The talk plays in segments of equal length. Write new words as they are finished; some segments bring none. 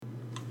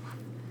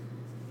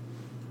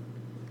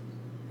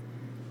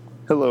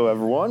Hello,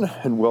 everyone,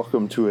 and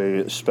welcome to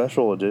a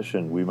special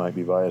edition, We Might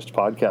Be Biased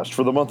podcast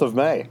for the month of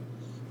May.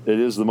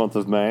 It is the month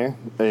of May,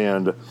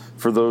 and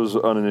for those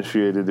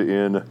uninitiated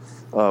in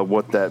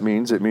what that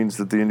means, it means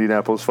that the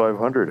Indianapolis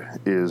 500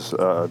 is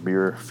a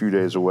mere few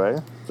days away.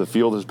 The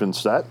field has been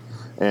set,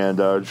 and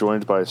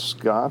joined by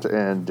Scott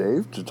and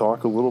Dave to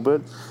talk a little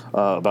bit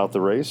about the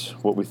race,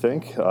 what we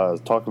think,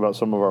 talk about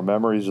some of our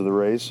memories of the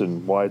race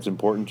and why it's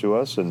important to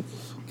us, and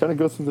kind of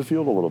go through the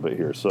field a little bit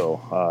here.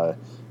 So,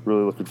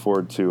 really looking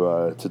forward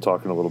to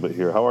talking a little bit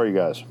here. How are you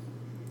guys?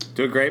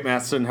 Doing great,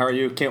 Mattson. How are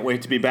you? Can't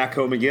wait to be back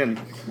home again.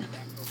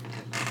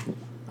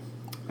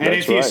 And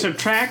if you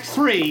subtract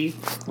 3,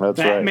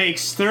 that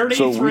makes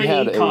 33 so we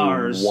had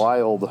cars a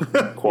wild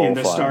qualifying in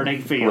the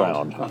starting field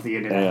round of the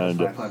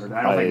Indianapolis 500.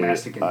 I don't think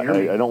Master can hear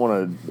me. I don't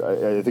want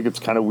to. I think it's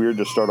kind of weird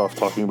to start off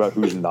talking about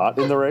who's not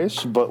in the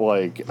race, but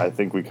I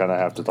think we kind of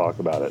have to talk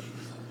about it.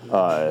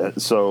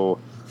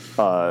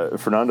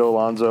 Fernando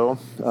Alonso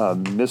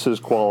misses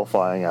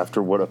qualifying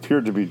after what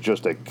appeared to be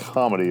just a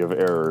comedy of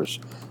errors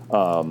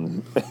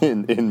in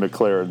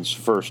McLaren's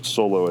first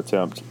solo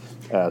attempt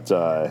at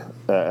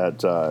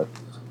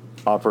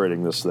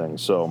operating this thing.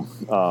 So,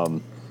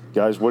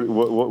 guys, what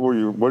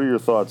are your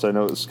thoughts? I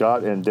know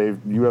Scott and Dave,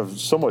 you have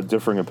somewhat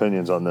differing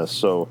opinions on this.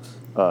 So,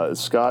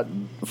 Scott,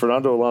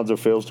 Fernando Alonso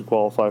fails to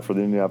qualify for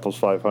the Indianapolis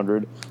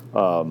 500.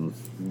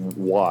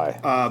 Why?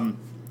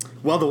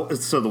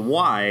 The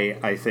why,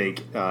 I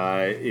think,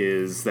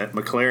 is that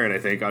McLaren, I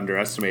think,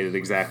 underestimated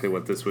exactly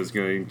what this was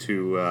going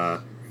to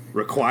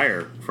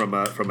require from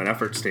an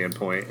effort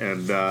standpoint,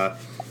 and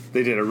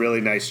they did a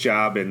really nice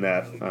job in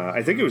that.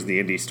 I think it was the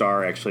Indy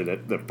Star, actually,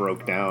 that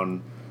broke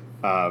down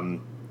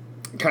kind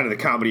of the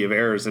comedy of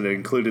errors, and it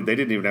included they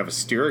didn't even have a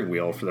steering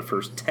wheel for the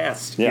first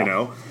test,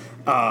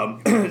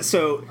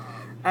 So...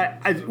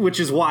 which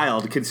is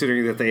wild,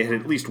 considering that they had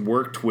at least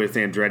worked with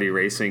Andretti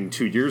Racing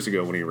 2 years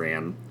ago when he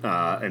ran,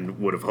 and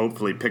would have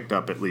hopefully picked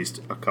up at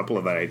least a couple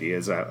of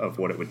ideas of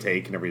what it would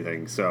take and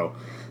everything. So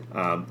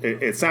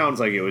it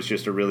sounds like it was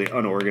just a really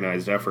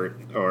unorganized effort,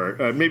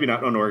 or maybe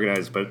not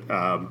unorganized, but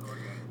no,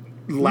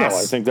 I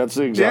think that's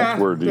the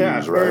exact word to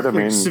use, right? I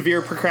mean,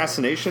 severe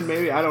procrastination,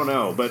 maybe. I don't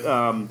know,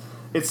 but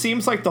it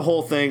seems like the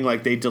whole thing,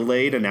 they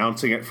delayed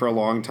announcing it for a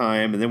long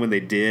time, and then when they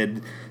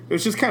did, it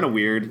was just kind of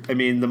weird. I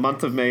mean, the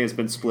month of May has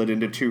been split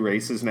into 2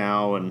 races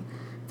now, and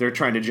they're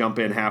trying to jump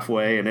in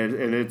halfway, and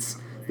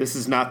this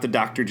is not the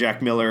Dr.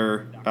 Jack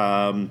Miller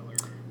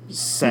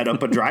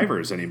setup of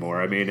drivers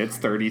anymore. I mean, it's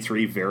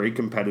 33 very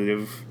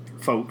competitive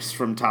folks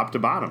from top to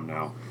bottom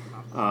now.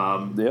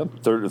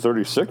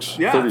 36?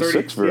 Yeah,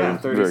 36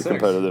 very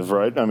competitive,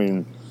 right? I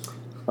mean,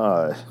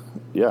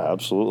 yeah,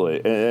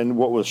 absolutely. And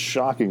what was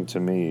shocking to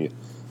me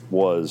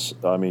was,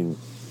 I mean,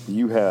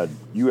 you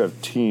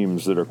have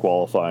teams that are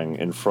qualifying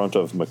in front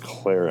of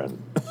McLaren.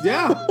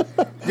 Yeah.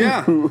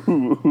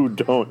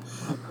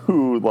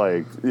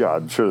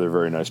 I'm sure they're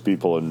very nice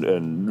people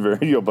and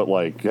very, but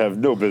have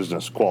no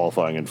business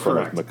qualifying in front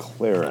of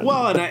McLaren.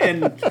 Well,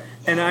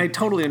 and I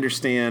totally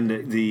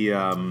understand the,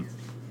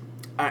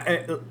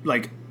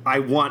 I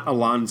want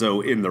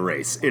Alonso in the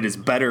race. It is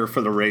better for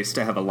the race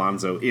to have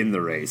Alonso in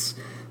the race,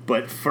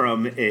 but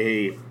from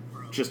a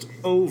just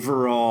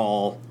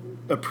overall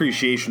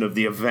appreciation of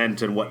the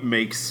event and what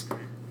makes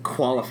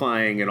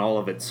qualifying and all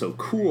of it so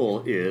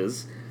cool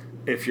is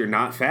if you're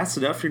not fast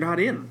enough, you're not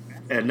in.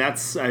 And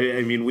that's,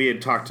 I mean, we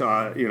had talked, we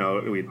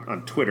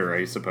on Twitter,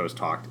 I suppose,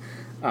 talked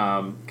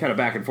kind of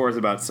back and forth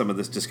about some of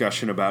this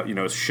discussion about,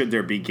 should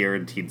there be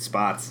guaranteed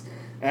spots?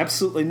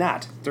 Absolutely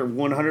not. There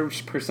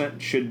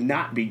 100% should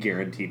not be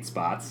guaranteed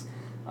spots.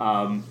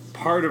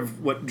 Part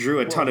of what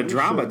drew a ton of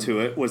drama to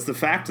it was the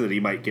fact that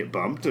he might get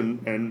bumped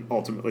and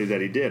ultimately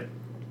that he did.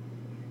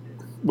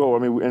 Well, I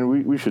mean,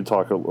 and we should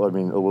talk, a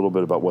little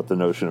bit about what the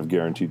notion of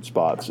guaranteed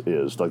spots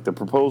is. The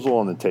proposal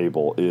on the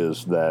table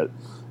is that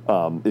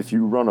if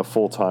you run a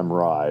full-time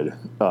ride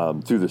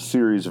through the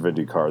series of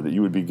IndyCar, that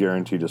you would be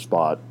guaranteed a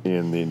spot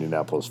in the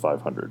Indianapolis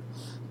 500.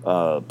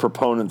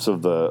 Proponents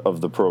of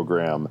the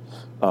program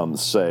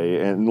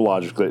say, and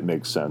logically it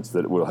makes sense,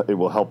 that it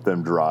will help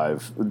them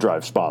drive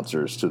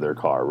sponsors to their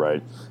car.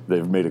 Right?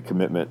 They've made a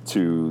commitment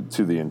to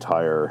the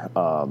entire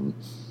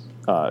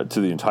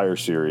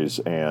series,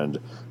 and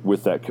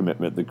with that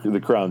commitment, the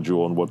crown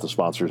jewel and what the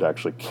sponsors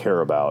actually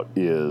care about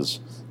is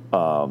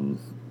the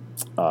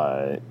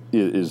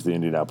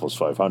Indianapolis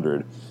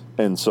 500.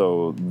 And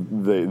so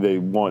they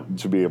want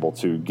to be able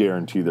to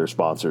guarantee their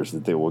sponsors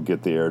that they will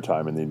get the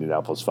airtime in the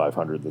Indianapolis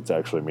 500 that's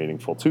actually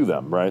meaningful to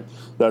them, right?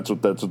 That's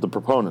what the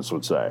proponents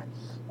would say.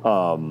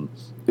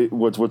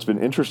 What's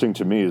been interesting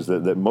to me is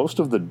that most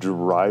of the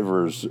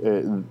drivers'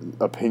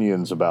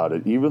 opinions about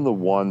it, even the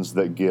ones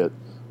that get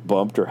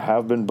bumped or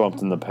have been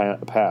bumped in the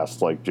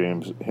past, like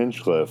James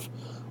Hinchcliffe,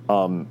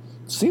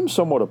 seem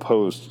somewhat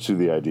opposed to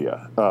the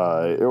idea,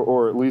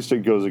 or at least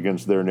it goes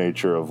against their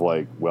nature of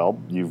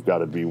you've got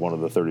to be one of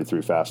the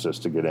 33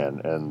 fastest to get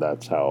in, and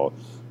that's how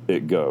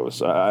it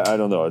goes. I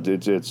don't know.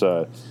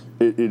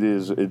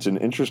 it's an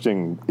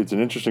interesting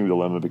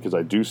dilemma because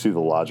I do see the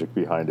logic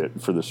behind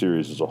it for the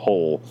series as a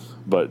whole,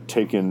 but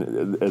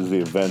taken as the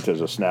event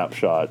as a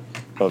snapshot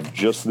of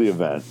just the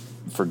event,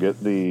 forget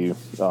the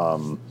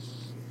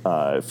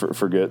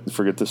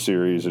forget the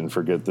series and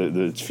forget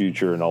its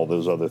future and all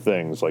those other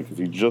things. Like if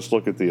you just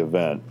look at the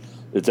event,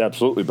 it's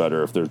absolutely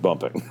better if there's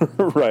bumping,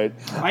 right?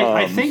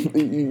 I think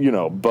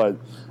but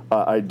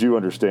I do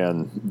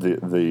understand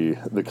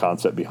the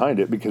concept behind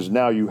it because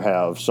now you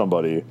have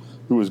somebody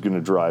who is going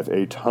to drive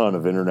a ton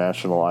of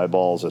international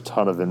eyeballs, a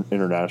ton of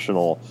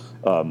international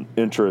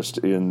interest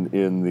in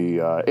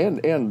the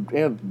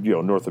and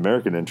North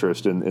American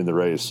interest in the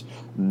race,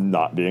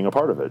 not being a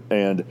part of it.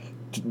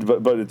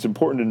 But it's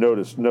important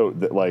to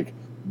note that like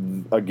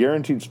a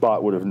guaranteed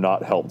spot would have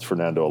not helped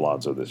Fernando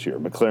Alonso this year.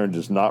 McLaren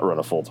does not run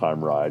a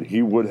full-time ride.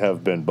 He would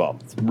have been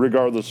bumped,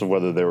 regardless of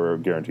whether there were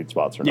guaranteed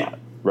spots or not,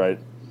 right?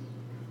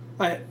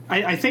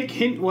 I think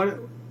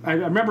I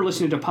remember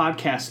listening to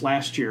podcasts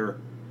last year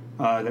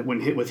that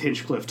when hit with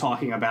Hinchcliffe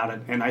talking about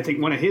it, and I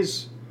think one of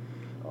his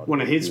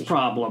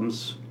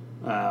problems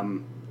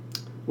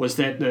was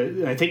that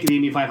I think the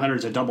Indy 500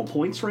 is a double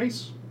points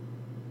race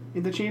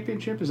in the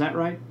championship. Is that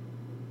right?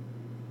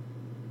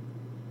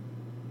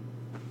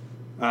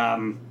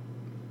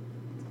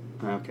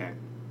 Okay.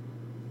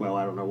 Well,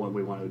 I don't know what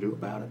we want to do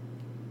about it.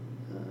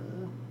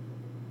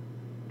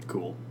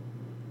 Cool.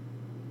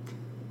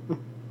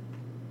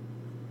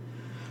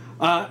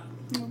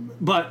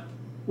 But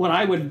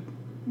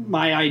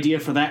my idea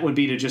for that would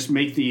be to just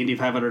make the Indy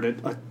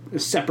 500 a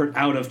separate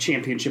out of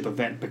championship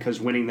event because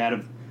winning that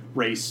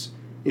race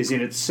is in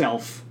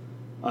itself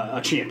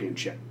a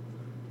championship,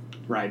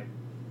 right?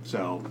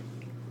 So.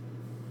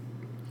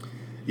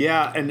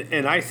 Yeah,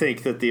 and I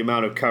think that the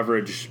amount of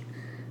coverage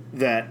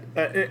that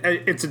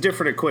it's a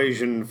different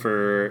equation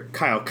for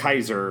Kyle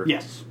Kaiser,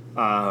 yes,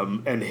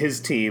 and his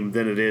team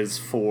than it is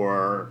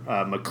for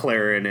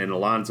McLaren and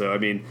Alonso. I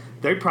mean,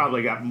 they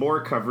probably got more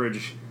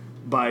coverage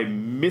by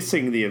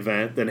missing the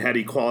event than had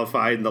he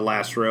qualified in the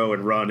last row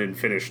and run and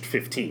finished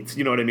 15th.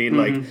 You know what I mean?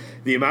 Mm-hmm. Like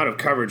the amount of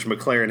coverage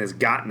McLaren has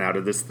gotten out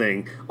of this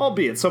thing,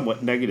 albeit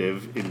somewhat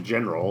negative in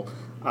general,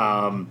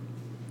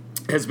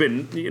 has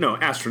been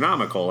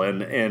astronomical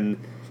and.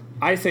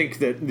 I think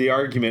that the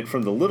argument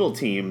from the little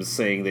teams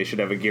saying they should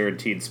have a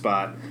guaranteed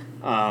spot,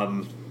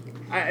 I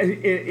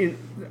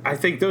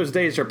think those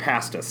days are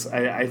past us.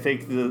 I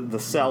think the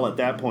sell at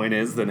that point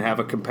is then have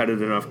a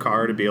competitive enough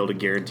car to be able to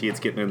guarantee it's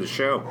getting in the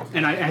show.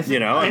 And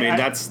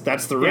that's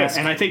the risk.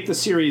 And I think the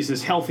series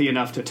is healthy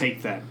enough to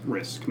take that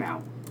risk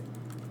now.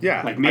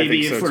 Yeah, like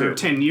maybe if we're too.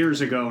 10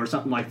 years ago or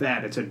something like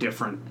that, it's a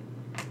different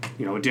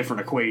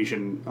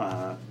equation.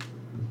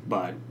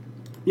 But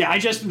yeah, I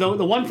just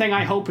the one thing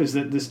I hope is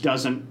that this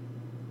doesn't.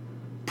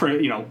 I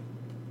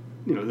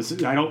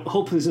don't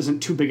hope this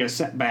isn't too big a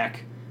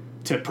setback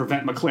to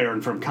prevent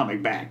McLaren from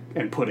coming back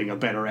and putting a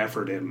better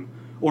effort in,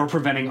 or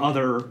preventing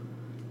other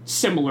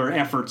similar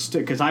efforts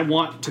because I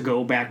want to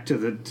go back to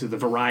the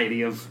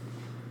variety of,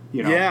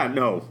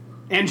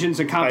 engines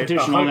and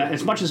competition, all that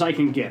as much as I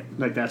can get.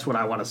 Like that's what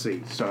I want to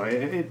see. So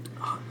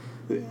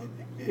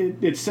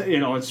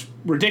it's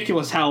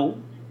ridiculous how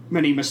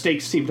many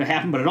mistakes seem to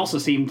happen, but it also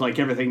seemed like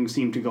everything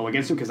seemed to go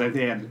against them because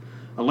they had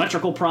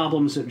electrical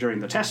problems during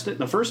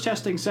the first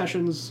testing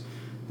sessions.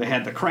 They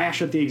had the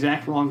crash at the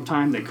exact wrong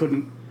time. They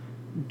couldn't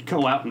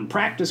go out and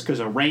practice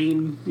because of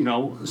rain.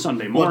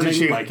 Sunday morning.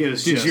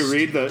 Did you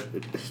read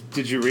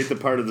the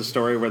part of the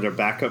story where their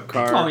backup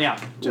car? Oh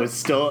yeah, was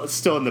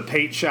still in the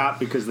paint shop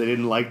because they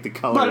didn't like the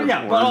color.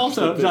 But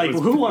also like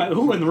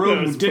who in the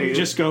room didn't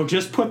painted.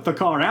 Just put the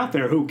car out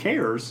there? Who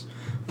cares?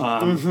 You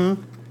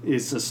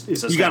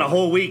got a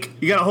whole week.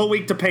 You got a whole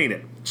week to paint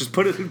it. Just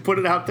put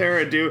it out there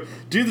and do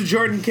the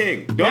Jordan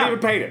King. Don't even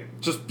paint it.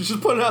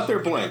 Just put it out there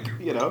blank.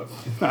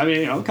 I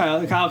mean,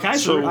 Kyle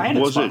Kaiser, I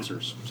had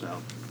sponsors.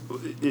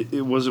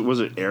 Was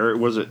it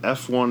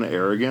F1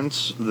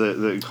 arrogance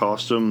that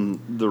cost him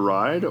the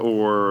ride,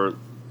 or?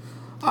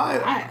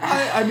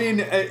 I mean,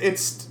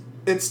 it's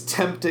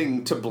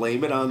tempting to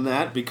blame it on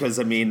that because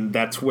I mean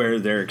that's where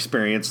their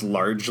experience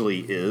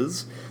largely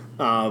is.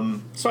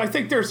 So I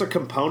think there's a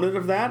component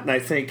of that, and I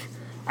think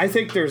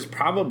there's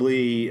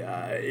probably,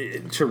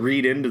 to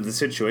read into the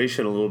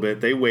situation a little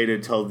bit, they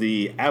waited till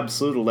the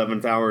absolute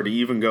 11th hour to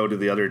even go to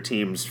the other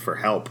teams for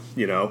help,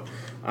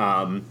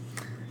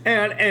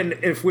 And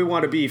if we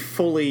want to be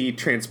fully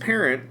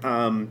transparent,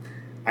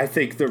 I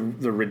think the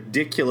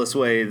ridiculous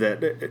way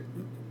that,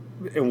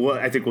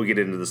 I think we'll get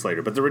into this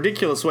later, but the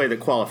ridiculous way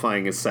that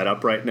qualifying is set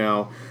up right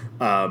now,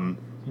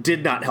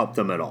 did not help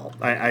them at all.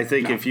 I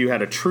think if you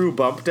had a true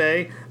bump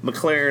day,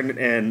 McLaren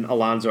and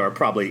Alonso are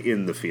probably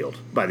in the field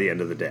by the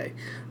end of the day.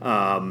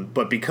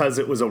 But because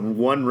it was a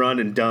one run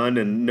and done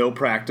and no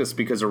practice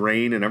because of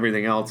rain and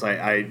everything else,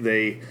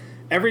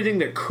 everything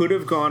that could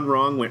have gone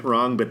wrong went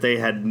wrong, but they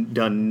had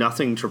done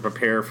nothing to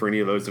prepare for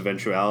any of those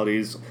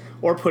eventualities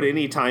or put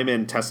any time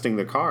in testing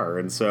the car.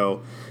 And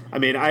so, I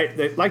mean,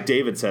 like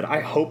David said, I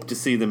hope to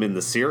see them in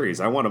the series.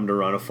 I want them to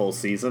run a full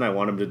season. I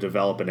want them to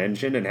develop an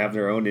engine and have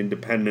their own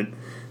independent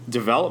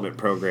development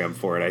program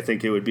for it. I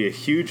think it would be a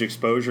huge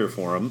exposure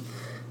for him,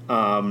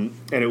 and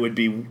it would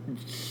be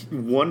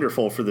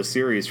wonderful for the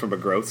series from a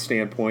growth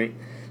standpoint.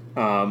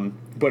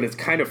 But it's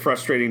kind of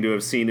frustrating to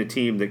have seen a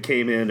team that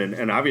came in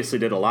and obviously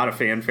did a lot of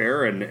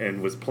fanfare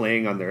and was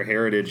playing on their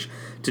heritage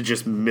to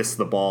just miss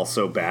the ball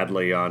so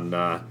badly on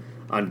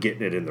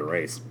getting it in the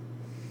race.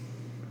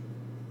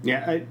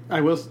 Yeah,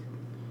 I will.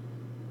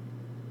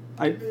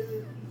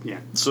 Yeah.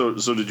 So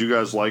did you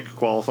guys like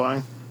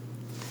qualifying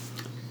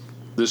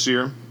this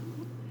year?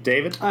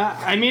 David?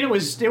 I mean, it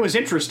was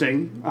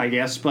interesting, I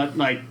guess, but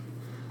like,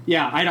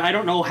 yeah, I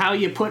don't know how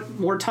you put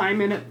more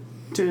time in it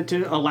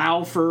to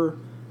allow for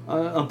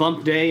a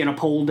bump day and a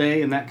pole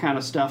day and that kind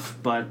of stuff,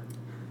 but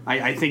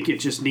I think it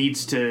just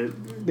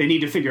they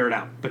need to figure it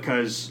out,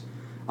 because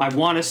I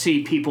want to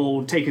see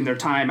people taking their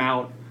time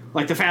out.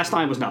 Like, the fast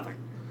line was nothing.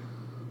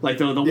 Like,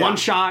 the one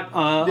shot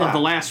of the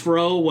last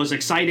row was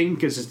exciting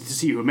because to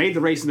see who made the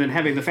race, and then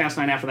having the fast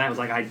line after that was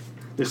like,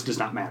 this does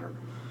not matter.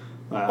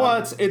 Well,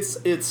 it's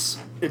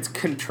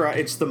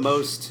the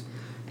most.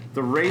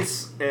 The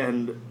race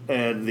and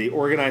the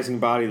organizing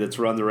body that's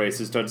run the race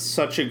has done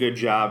such a good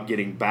job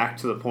getting back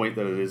to the point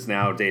that it is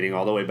now, dating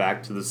all the way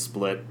back to the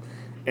split,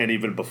 and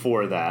even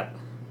before that.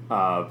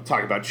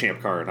 Talk about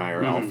Champ Car and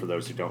IRL for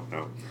those who don't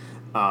know.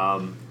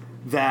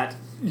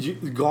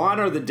 Gone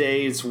are the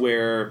days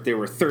where there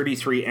were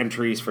 33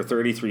 entries for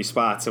 33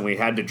 spots, and we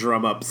had to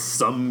drum up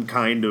some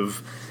kind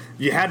of.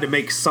 You had to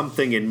make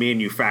something and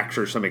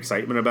manufacture some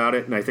excitement about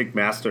it, and I think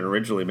Maston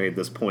originally made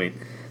this point.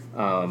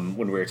 When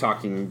we were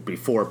talking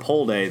before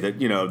pole day,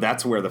 that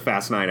that's where the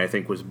Fast 9 I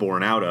think was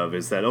born out of,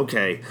 is that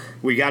okay,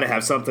 we got to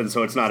have something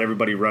so it's not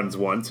everybody runs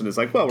once and it's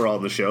like, well, we're all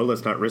in the show,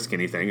 let's not risk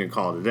anything and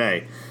call it a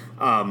day.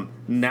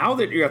 Now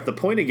that you're at the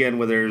point again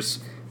where there's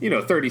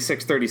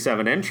 36,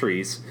 37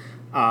 entries,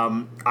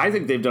 I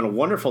think they've done a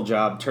wonderful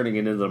job turning it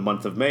into the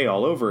month of May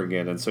all over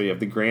again, and so you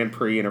have the Grand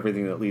Prix and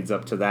everything that leads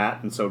up to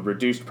that, and so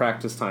reduced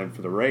practice time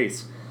for the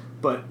race.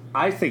 But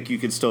I think you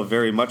could still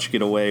very much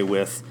get away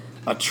with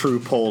a true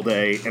pole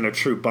day and a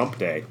true bump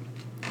day,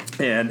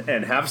 and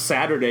have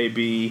Saturday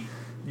be,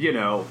 you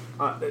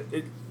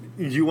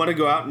want to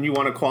go out and you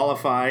want to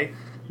qualify,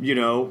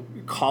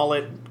 call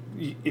it,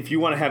 if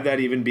you want to have that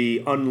even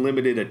be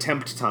unlimited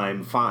attempt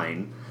time,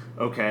 fine,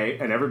 okay,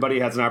 and everybody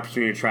has an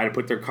opportunity to try to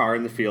put their car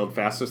in the field,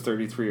 fastest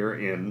 33 are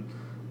in,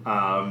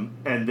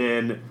 and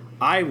then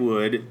I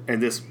would,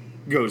 and this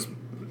goes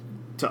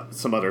to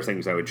some other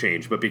things I would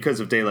change, but because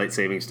of daylight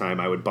savings time,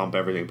 I would bump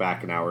everything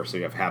back an hour so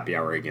you have happy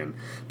hour again.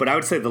 But I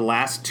would say the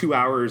last 2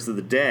 hours of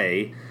the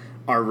day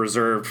are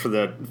reserved for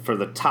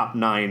the top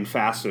 9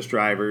 fastest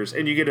drivers,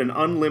 and you get an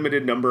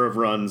unlimited number of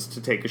runs to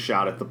take a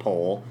shot at the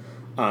pole.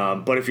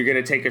 But if you're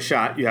going to take a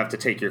shot, you have to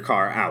take your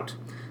car out.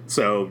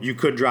 So you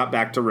could drop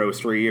back to row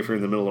 3 if you're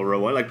in the middle of row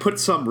 1. Like, put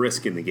some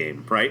risk in the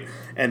game, right?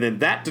 And then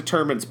that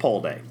determines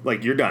pole day.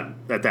 Like, you're done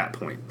at that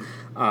point.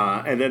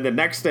 And then the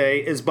next day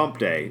is bump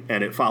day,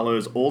 and it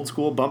follows old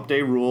school bump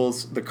day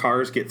rules. The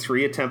cars get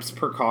 3 attempts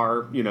per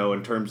car,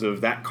 in terms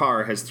of that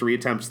car has 3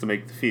 attempts to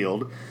make the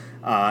field,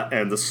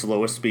 and the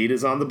slowest speed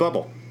is on the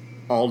bubble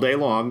all day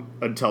long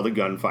until the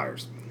gun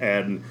fires.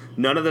 And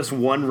none of this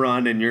one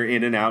run and you're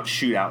in and out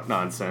shootout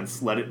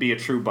nonsense. Let it be a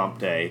true bump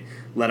day.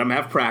 Let them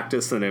have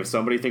practice, and if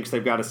somebody thinks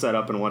they've got a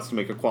setup and wants to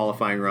make a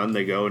qualifying run,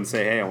 they go and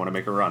say, hey, I want to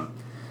make a run.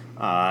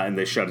 And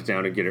they shut it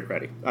down and get it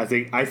ready. I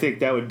think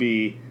that would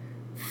be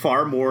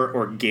far more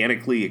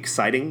organically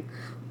exciting,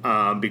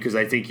 because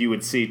I think you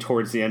would see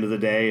towards the end of the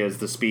day, as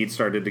the speed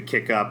started to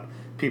kick up,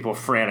 people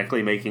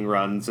frantically making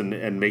runs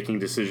and making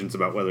decisions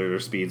about whether their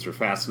speeds are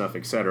fast enough,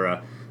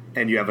 etc.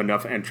 And you have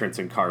enough entrants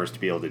and cars to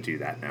be able to do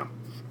that now.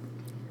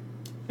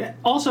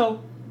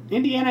 Also,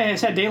 Indiana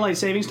has had daylight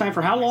savings time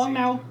for how long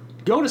now?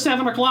 Go to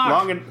 7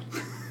 o'clock.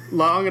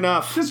 Long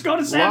enough. Just go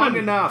to 7. Long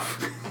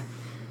enough.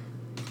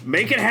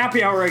 Make it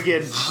happy hour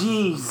again.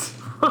 Jeez.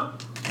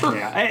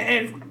 Yeah.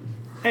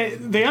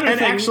 And the other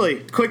thing.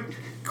 Actually,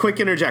 quick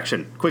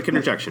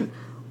interjection.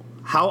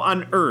 How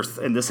on earth,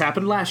 and this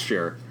happened last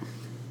year,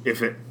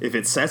 if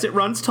it says it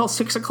runs till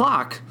 6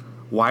 o'clock,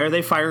 why are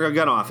they firing a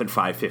gun off at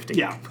 5:50?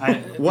 Yeah.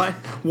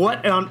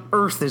 What on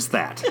earth is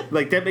that?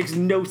 Like, that makes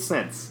no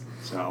sense.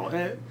 So,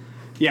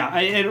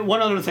 and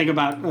one other thing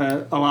about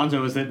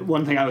Alonso is that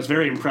one thing I was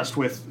very impressed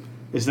with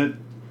is that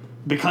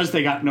because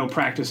they got no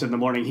practice in the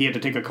morning, he had to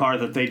take a car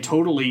that they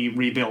totally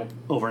rebuilt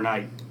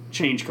overnight,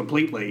 changed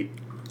completely,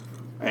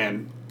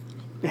 and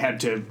had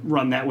to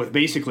run that with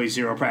basically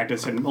zero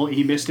practice, and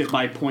he missed it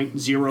by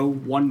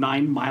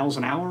 0.019 miles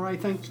an hour, I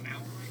think.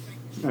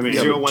 I mean,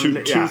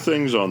 two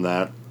things on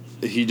that.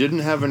 He didn't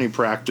have any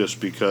practice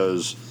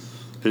because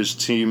his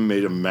team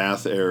made a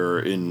math error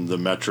in the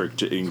metric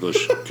to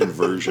English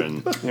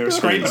conversion. They were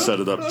scraping. And set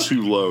it up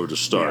too low to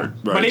start.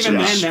 Yeah. Right? But even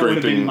then, that would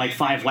have been like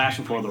 5 laps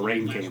before the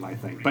rain came, I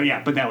think.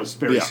 But that was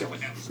very silly.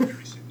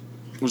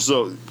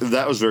 So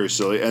that was very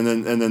silly. And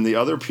then the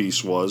other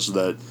piece was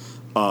that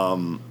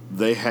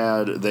they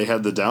had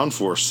the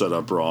downforce set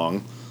up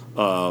wrong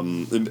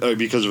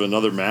because of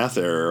another math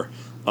error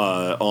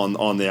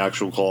on the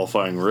actual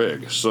qualifying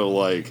rig. So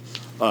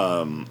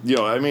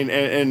I mean,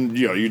 and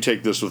you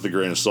take this with a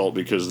grain of salt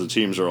because the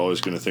teams are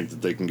always going to think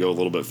that they can go a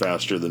little bit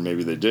faster than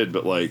maybe they did.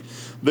 But, like,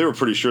 they were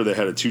pretty sure they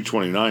had a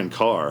 229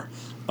 car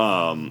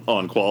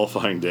on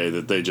qualifying day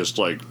that they just,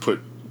 like,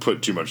 put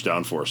too much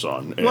downforce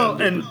on.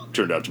 And it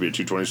turned out to be a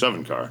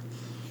 227 car.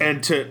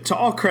 And to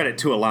all credit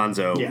to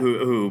Alonso,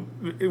 who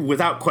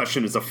without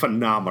question is a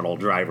phenomenal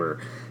driver.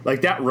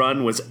 Like, that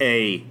run was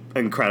A,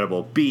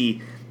 incredible.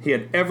 B, he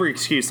had every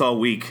excuse all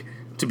week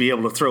to be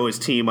able to throw his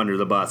team under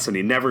the bus, and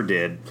he never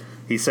did.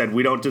 He said,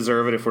 we don't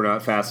deserve it if we're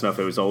not fast enough.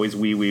 It was always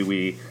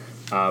we.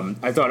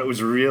 I thought it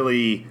was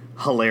really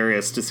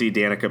hilarious to see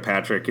Danica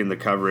Patrick in the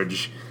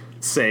coverage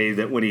say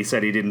that when he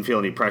said he didn't feel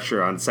any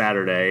pressure on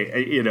Saturday,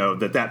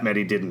 that meant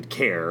he didn't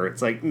care.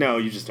 It's like, no,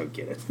 you just don't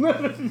get it.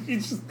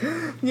 he's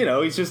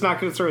just not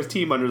going to throw his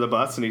team under the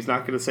bus, and he's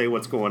not going to say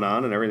what's going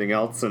on and everything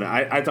else. And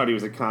I thought he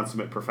was a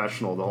consummate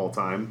professional the whole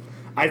time.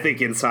 I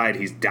think inside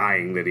he's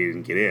dying that he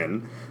didn't get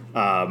in.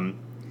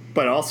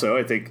 But also,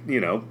 I think,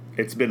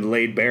 it's been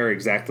laid bare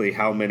exactly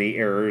how many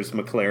errors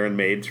McLaren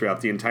made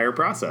throughout the entire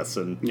process.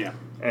 And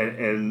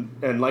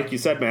like you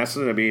said,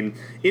 Maston, I mean,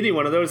 any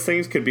one of those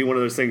things could be one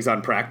of those things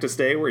on practice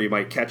day where you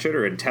might catch it,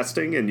 or in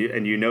testing, and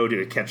you know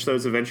to catch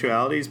those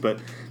eventualities. But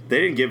they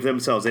didn't give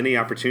themselves any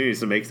opportunities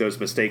to make those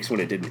mistakes when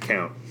it didn't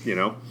count,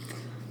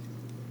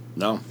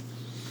 No,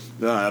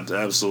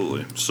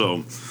 absolutely.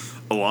 So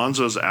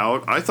Alonso's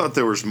out. I thought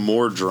there was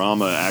more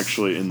drama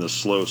actually in the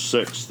slow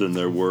 6 than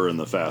there were in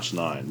the fast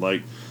 9.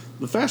 Like,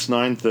 the fast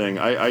 9 thing,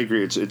 I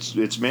agree.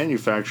 It's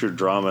manufactured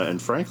drama,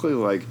 and frankly,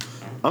 like,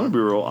 I'm gonna be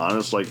real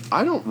honest. Like,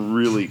 I don't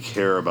really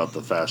care about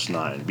the fast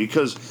 9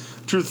 because,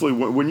 truthfully,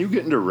 when you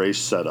get into race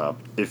setup,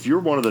 if you're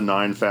one of the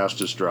 9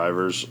 fastest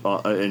drivers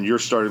and you're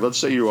starting, let's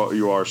say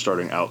you are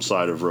starting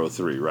outside of row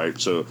 3, right?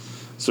 So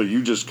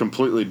you just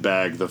completely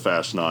bag the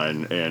fast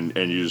 9 and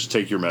you just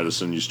take your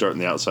medicine. You start in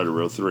the outside of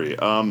row 3.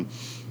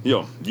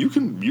 You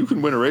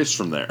can win a race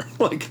from there.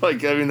 like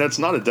I mean, that's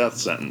not a death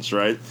sentence,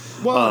 right?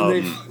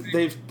 Well,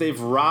 they've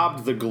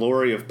robbed the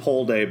glory of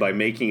pole day by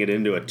making it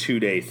into a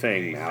 2-day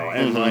thing now,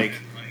 and like,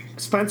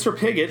 Spencer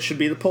Pigot should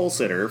be the pole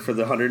sitter for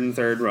the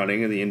 103rd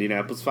running of the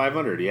Indianapolis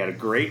 500. He had a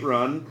great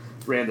run,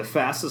 ran the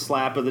fastest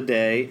lap of the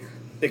day,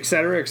 et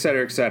cetera, et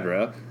cetera, et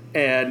cetera.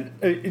 And,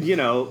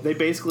 they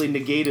basically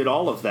negated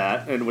all of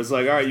that and was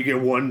like, all right, you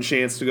get one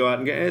chance to go out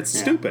and get it. It's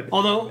stupid.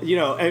 Although,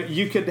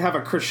 you could have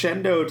a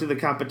crescendo to the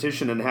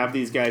competition and have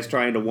these guys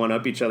trying to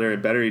one-up each other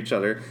and better each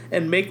other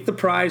and make the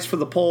prize for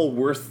the pole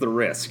worth the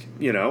risk,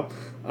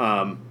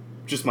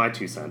 Just my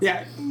 2 cents.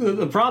 Yeah,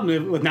 the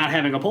problem with not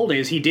having a pole day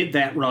is he did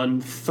that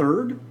run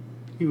third.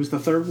 He was the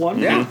third one.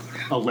 Yeah.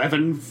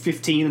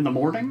 11:15 in the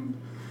morning.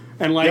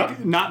 And,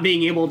 not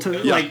being able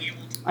to,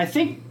 I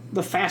think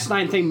the Fast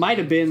 9 thing might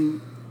have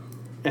been,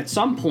 at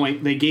some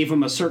point, they gave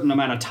him a certain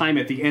amount of time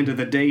at the end of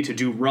the day to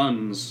do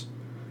runs,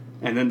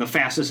 and then the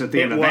fastest at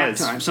the end of that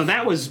time. So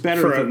that was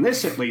better than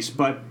this, at least,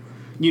 but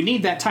you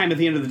need that time at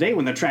the end of the day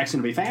when the track's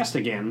going to be fast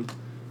again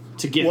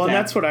to get Well,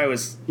 that's what I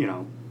was...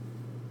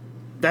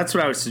 That's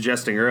what I was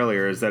suggesting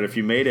earlier, is that if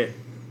you made it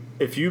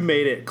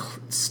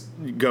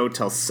go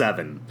till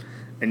 7,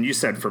 and you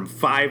said from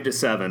 5 to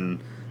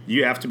 7,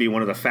 you have to be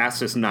one of the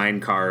fastest 9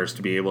 cars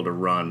to be able to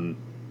run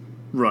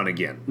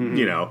again,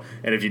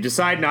 and if you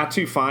decide not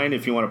to, fine.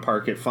 If you want to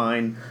park it,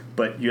 fine,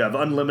 but you have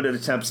unlimited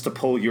attempts to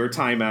pull your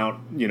time out,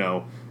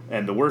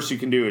 and the worst you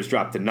can do is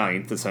drop to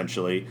 9th,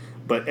 essentially,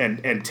 but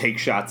and take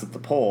shots at the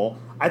pole.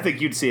 I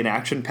think you'd see an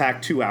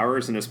action-packed 2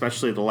 hours, and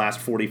especially the last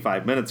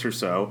 45 minutes or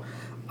so,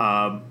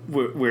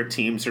 where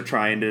teams are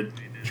trying to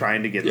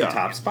get the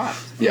top spot.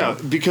 Yeah,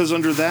 because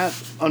under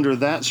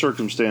that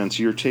circumstance,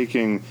 you're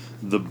taking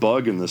the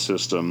bug in the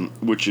system,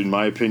 which in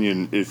my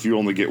opinion, if you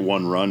only get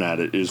one run at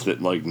it, is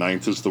that like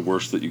 9th is the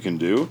worst that you can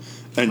do,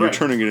 and you're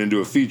turning it into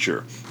a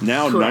feature.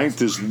 Now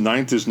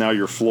 9th is now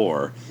your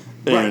floor.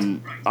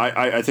 And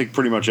I think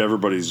pretty much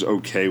everybody's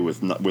okay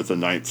with a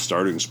 9th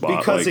starting spot.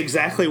 Because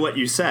exactly what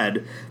you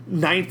said,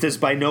 9th is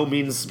by no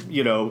means,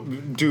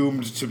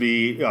 doomed to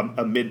be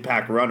a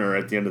mid-pack runner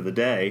at the end of the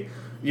day.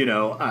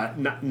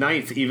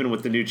 9th, even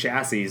with the new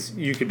chassis,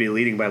 you could be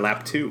leading by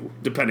lap 2,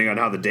 depending on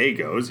how the day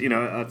goes.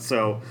 Yeah,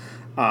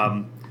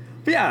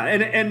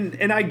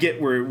 and I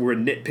get we're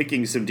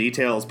nitpicking some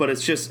details, but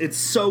it's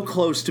so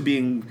close to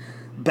being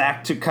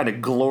back to kind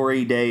of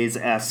Glory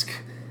Days-esque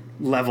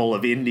level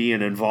of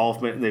Indian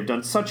involvement, and they've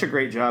done such a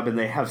great job, and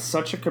they have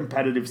such a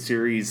competitive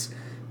series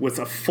with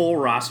a full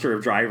roster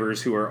of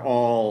drivers who are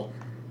all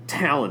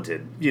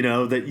talented,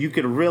 that you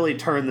could really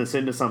turn this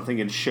into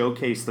something and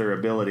showcase their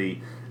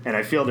ability. And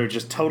I feel they're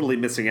just totally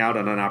missing out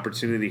on an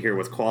opportunity here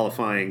with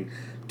qualifying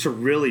to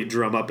really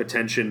drum up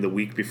attention the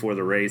week before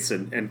the race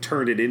and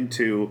turn it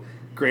into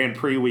Grand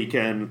Prix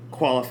weekend,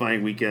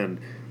 qualifying weekend,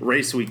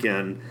 race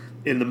weekend,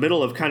 in the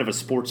middle of kind of a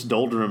sports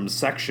doldrums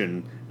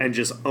section, and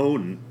just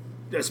own,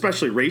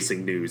 especially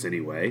racing news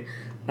anyway.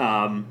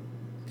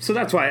 So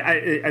that's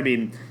why I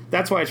mean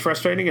that's why it's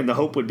frustrating, and the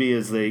hope would be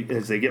as they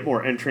get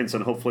more entrants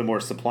and hopefully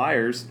more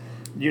suppliers,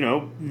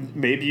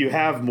 maybe you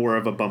have more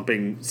of a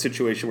bumping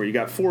situation where you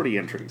got 40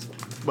 entries.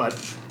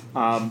 But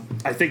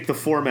I think the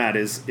format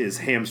is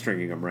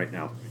hamstringing them right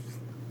now.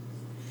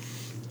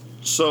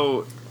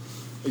 So,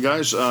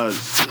 guys, so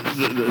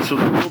the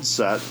field's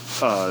set.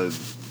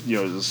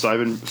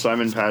 Simon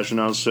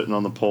Pagenaud sitting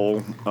on the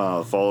pole,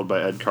 followed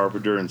by Ed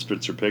Carpenter and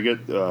Spencer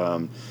Pigot.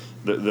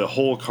 The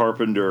whole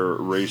Carpenter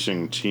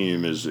Racing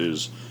team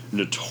is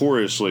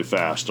notoriously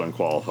fast on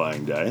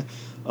qualifying day.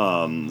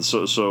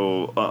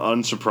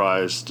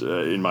 Unsurprised,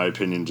 in my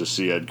opinion, to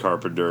see Ed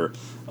Carpenter,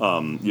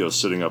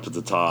 sitting up at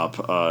the top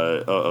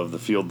of the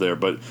field there.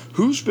 But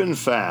who's been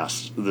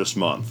fast this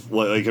month?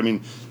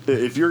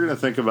 If you're going to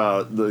think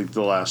about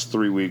the last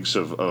 3 weeks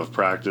of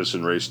practice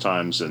and race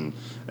times and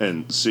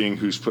seeing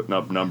who's putting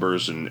up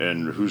numbers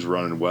and who's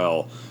running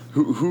well,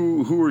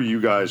 who are you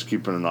guys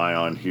keeping an eye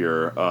on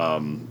here?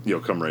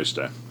 Come race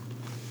day.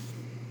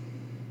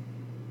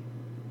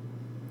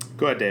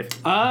 Go ahead, Dave.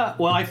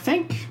 Well, I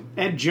think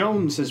Ed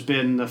Jones has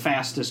been the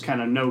fastest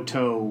kind of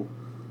no-toe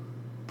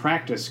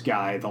practice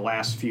guy the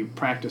last few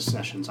practice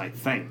sessions, I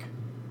think.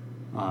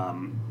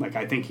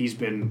 I think he's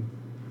been...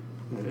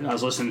 I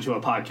was listening to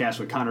a podcast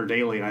with Connor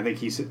Daly, and I think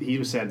he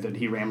said that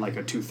he ran like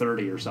a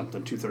 2:30 or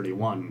something,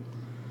 2:31.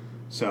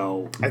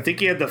 So... I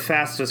think he had the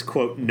fastest,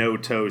 quote,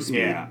 no-toe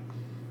speed.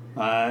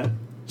 Yeah.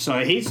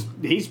 So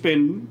he's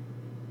been...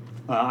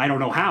 I don't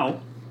know how,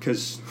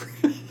 because...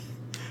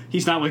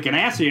 He's not with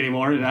Ganassi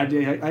anymore.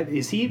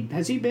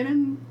 Has he been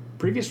in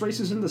previous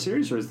races in the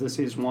series, or is this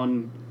his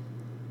one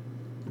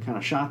kind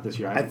of shot this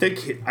year? I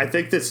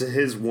think this is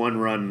his one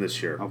run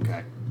this year.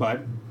 Okay,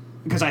 but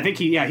because I think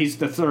he's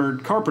the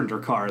third Carpenter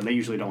car, and they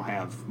usually don't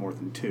have more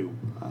than two.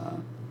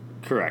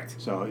 Correct.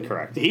 So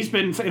correct.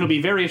 It'll be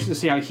very interesting to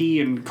see how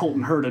he and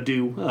Colton Herta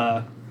do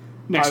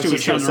next to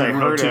each other in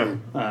row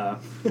two.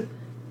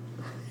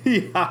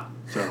 Yeah.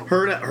 So.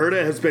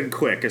 Herta has been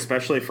quick,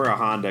 especially for a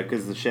Honda,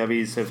 because the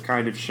Chevys have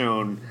kind of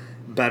shown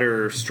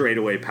better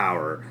straightaway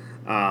power.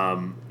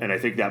 And I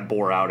think that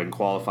bore out in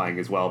qualifying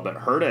as well. But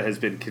Herta has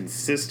been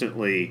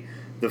consistently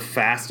the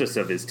fastest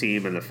of his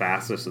team and the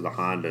fastest of the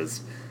Hondas.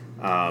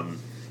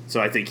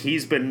 So I think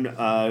he's been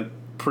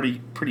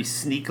pretty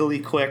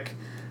sneakily quick.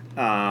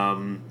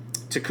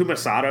 Takuma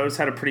Sato's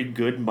had a pretty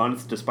good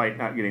month despite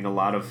not getting a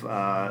lot of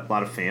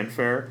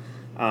fanfare.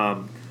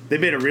 They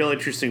made a real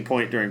interesting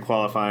point during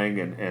qualifying,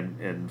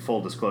 and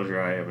full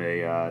disclosure, I am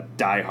a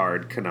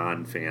diehard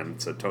Kanaan fan,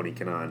 so Tony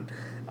Kanaan,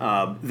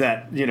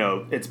 that,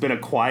 it's been a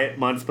quiet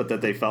month, but that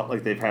they felt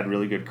like they've had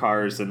really good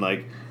cars, and,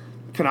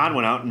 Kanaan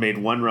went out and made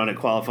one run at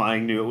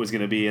qualifying, knew it was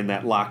going to be in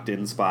that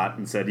locked-in spot,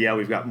 and said, yeah,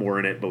 we've got more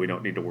in it, but we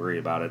don't need to worry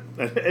about it,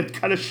 and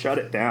kind of shut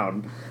it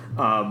down.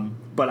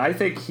 But I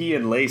think he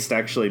and Laced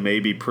actually may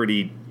be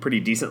pretty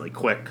decently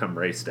quick come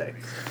race day.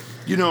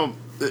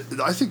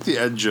 I think the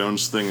Ed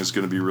Jones thing is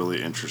going to be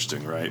really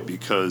interesting, right?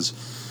 Because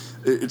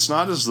it's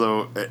not as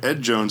though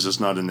Ed Jones is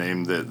not a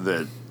name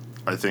that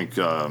I think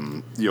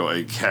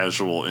a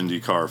casual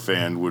IndyCar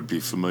fan would be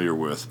familiar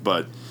with,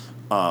 but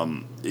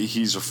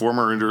he's a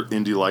former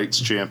Indy Lights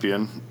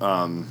champion,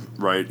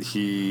 right?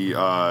 He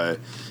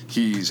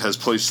has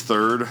placed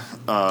third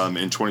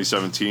in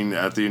 2017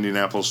 at the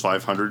Indianapolis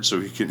 500, so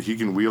he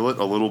can wheel it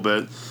a little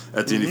bit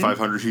at the Indy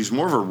 500. He's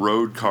more of a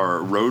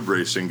road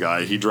racing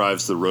guy. He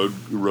drives the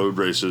road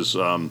races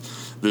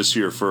this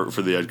year for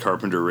the Ed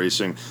Carpenter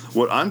Racing.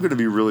 What I'm going to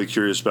be really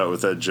curious about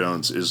with Ed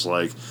Jones is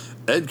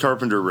Ed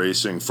Carpenter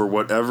Racing, for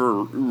whatever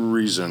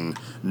reason,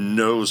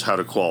 knows how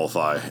to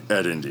qualify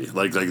at Indy.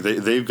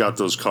 They've got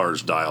those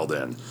cars dialed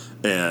in.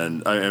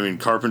 And, I mean,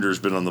 Carpenter's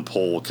been on the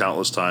pole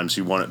countless times.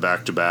 He won it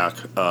back-to-back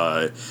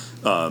prior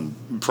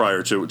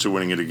to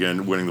winning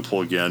the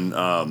pole again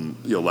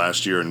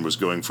last year, and was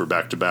going for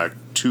back-to-back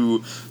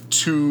two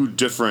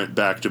different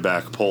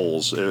back-to-back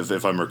poles,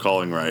 if I'm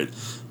recalling right,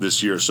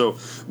 this year. So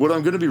what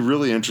I'm going to be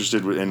really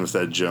interested in with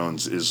Ed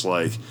Jones is,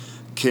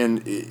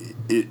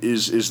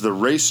 is the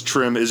race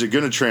trim, is it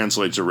going to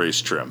translate to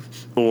race trim,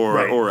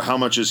 or how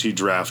much is he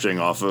drafting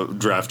off of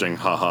the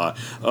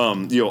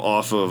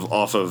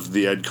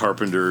Ed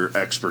Carpenter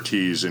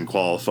expertise in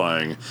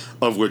qualifying,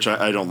 of which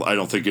I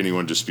don't think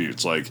anyone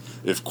disputes.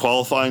 If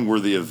qualifying were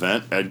the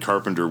event, Ed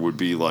Carpenter would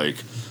be would be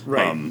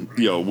an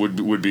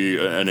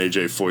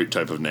AJ Foyt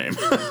type of name.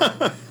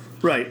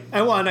 Right.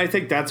 And I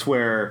think that's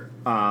where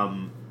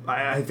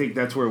I think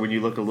that's where, when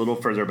you look a little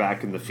further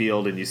back in the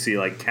field and you see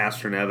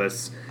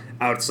Castroneves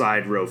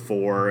outside row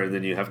 4, and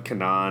then you have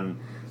Kanaan,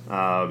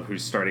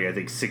 who's starting, I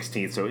think,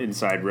 16th, so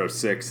inside row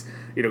 6.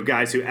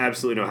 Guys who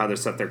absolutely know how to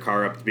set their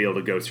car up to be able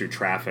to go through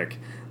traffic.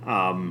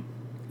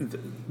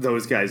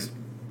 Those guys,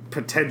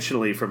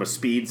 potentially, from a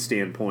speed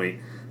standpoint,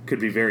 could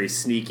be very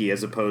sneaky,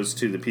 as opposed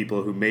to the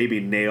people who maybe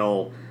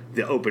nail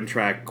the open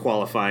track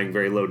qualifying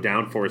very low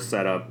downforce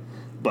setup.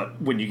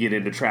 But when you get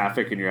into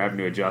traffic and you're having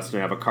to adjust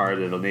and have a car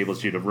that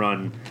enables you to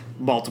run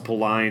multiple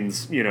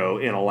lines, in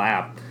a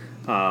lap,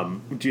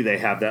 do they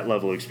have that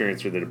level of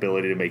experience or the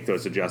ability to make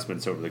those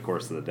adjustments over the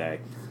course of the day?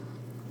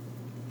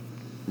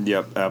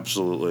 Yep,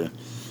 absolutely.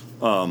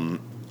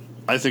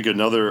 I think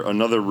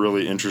another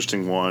really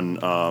interesting one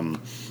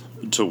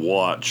to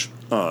watch,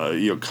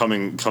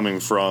 coming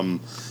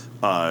from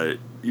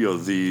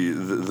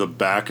the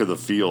back of the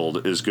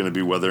field is going to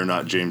be whether or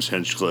not James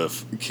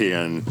Hinchcliffe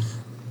can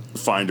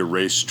find a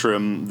race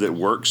trim that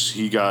works.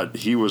 He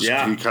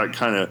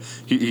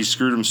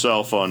screwed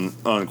himself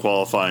on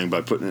qualifying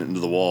by putting it into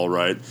the wall,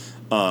 right?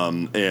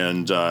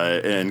 And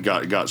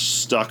got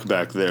stuck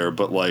back there.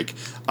 But like,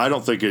 I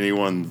don't think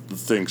anyone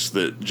thinks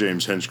that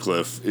James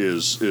Hinchcliffe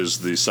is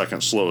the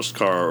second slowest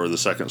car or the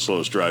second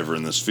slowest driver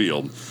in this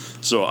field.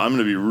 So I'm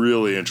going to be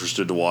really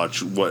interested to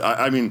watch what.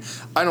 I mean,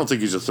 I don't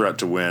think he's a threat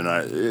to win.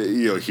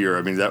 Here,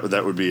 I mean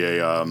that would be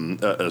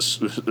a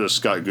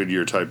Scott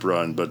Goodyear type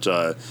run, but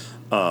I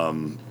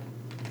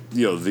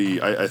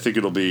think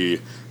it'll be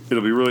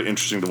really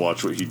interesting to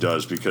watch what he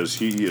does, because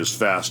he is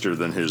faster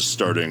than his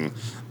starting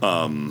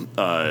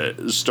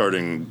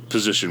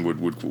position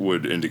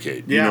would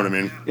indicate. You know what I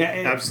mean?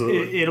 Yeah,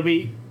 absolutely. It'll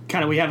be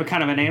we have a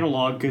kind of an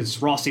analog,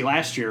 because Rossi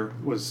last year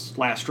was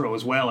last row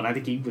as well, and I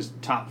think he was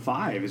top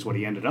 5 is what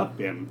he ended up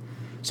in.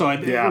 So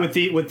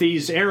with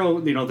these aero,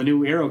 the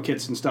new aero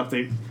kits and stuff,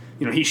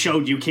 he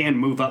showed you can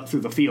move up through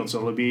the field.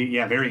 So it'll be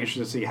very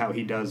interesting to see how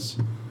he does,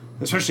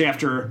 especially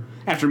after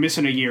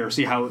missing a year.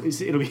 It'll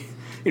be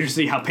interesting to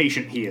see how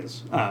patient he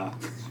is.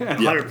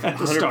 100%.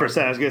 I was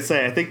going to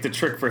say, I think the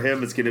trick for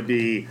him is going to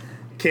be,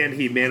 can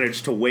he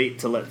manage to wait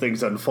to let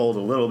things unfold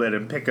a little bit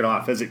and pick it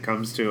off as it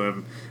comes to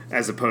him,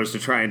 as opposed to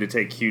trying to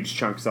take huge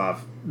chunks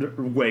off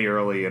way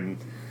early and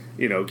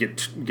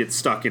get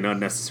stuck in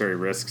unnecessary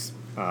risks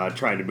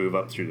trying to move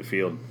up through the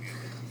field.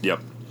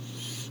 Yep.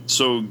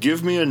 So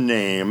give me a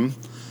name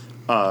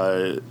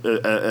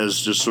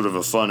as just sort of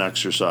a fun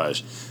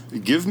exercise.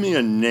 Give me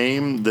a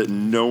name that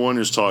no one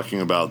is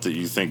talking about that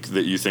you think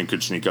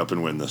could sneak up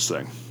and win this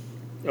thing.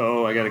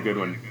 Oh, I got a good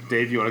one.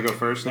 Dave, you want to go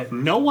first?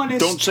 No one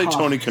is. Don't say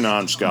Tony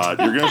Kanaan, Scott.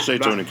 You're going to say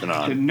Tony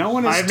Kanaan. No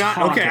one is. I'm not.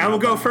 Okay, I will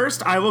go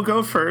first. I will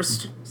go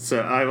first. So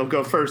I will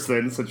go first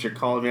then, since you're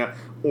calling me out.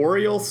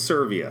 Oriol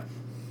Servia.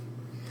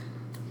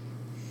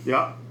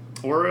 Yep.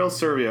 Oriol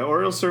Servia.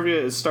 Oriol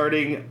Servia is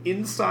starting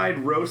inside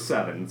row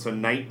 7, so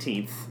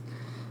 19th.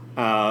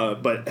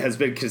 But has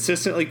been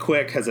consistently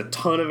quick, has a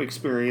ton of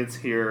experience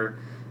here.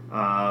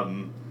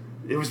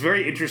 It was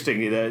very interesting.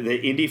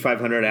 The Indy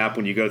 500 app,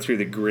 when you go through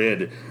the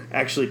grid,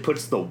 actually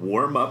puts the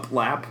warm-up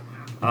lap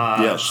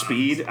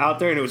speed out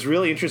there, and it was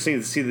really interesting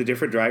to see the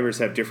different drivers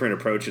have different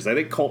approaches. I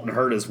think Colton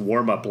Herta's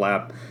warm-up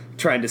lap,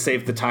 trying to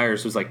save the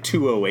tires, was like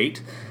 2:08.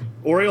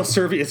 Oriol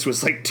Servia's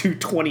was like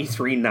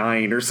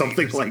 2:23.9 or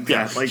something like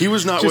that. Like, he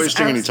was not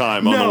wasting any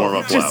time on the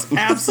warm-up lap. Just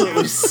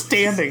absolutely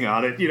standing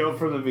on it,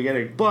 from the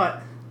beginning.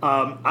 But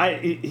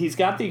he's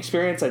got the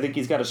experience. I think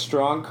he's got a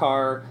strong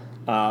car,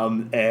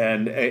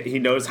 and he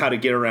knows how to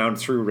get around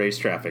through race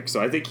traffic.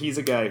 So I think he's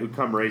a guy who,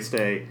 come race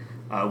day,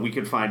 we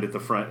can find at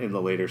the front in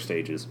the later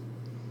stages.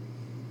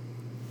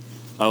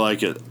 I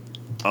like it.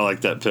 I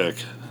like that pick.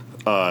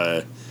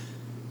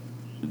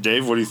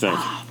 Dave, what do you think?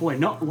 Boy,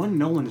 no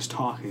one is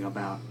talking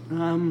about.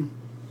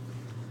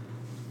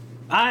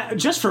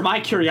 Just for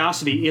my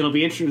curiosity, it'll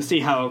be interesting to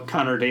see how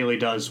Connor Daly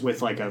does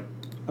with like a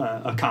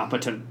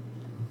competent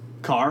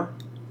car.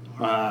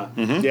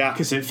 Yeah,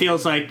 because it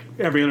feels like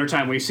every other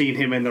time we've seen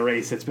him in the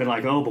race, it's been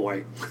like, oh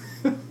boy.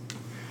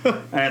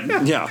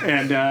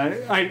 And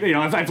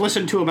I've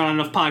listened to him on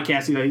enough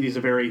podcasts. He's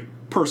a very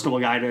personable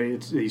guy.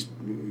 He's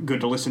good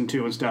to listen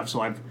to and stuff.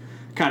 So I've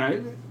kind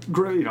of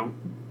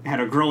had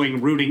a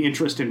growing rooting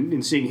interest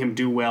in seeing him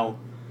do well.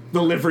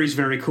 The livery's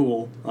very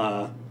cool.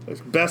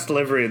 Best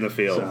livery in the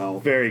field. So,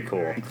 very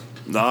cool.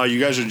 No, you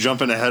guys are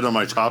jumping ahead on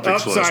my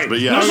topics list. Sorry. But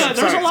yeah,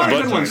 there's a lot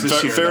of good ones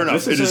this year. Fair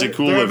enough. It is a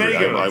cool livery.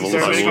 I will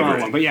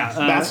agree. But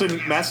yeah,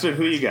 Maston,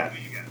 who you got?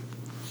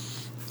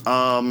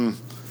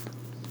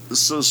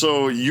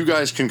 So you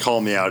guys can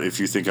call me out if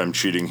you think I'm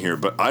cheating here,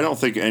 but I don't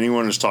think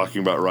anyone is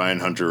talking about Ryan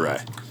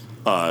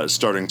Hunter-Reay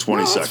starting 22nd.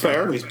 No, that's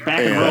fair. He's back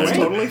in row 8.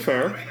 Totally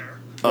fair.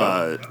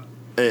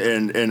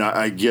 And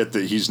I get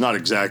that he's not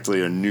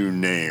exactly a new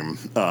name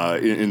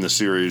in the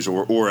series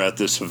or at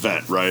this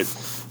event, right?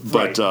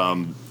 But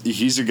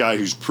he's a guy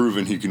who's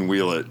proven he can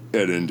wheel it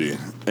at Indy,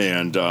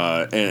 and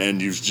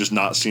you've just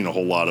not seen a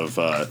whole lot of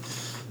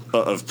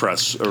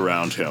press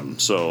around him.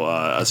 So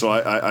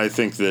I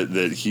think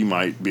that he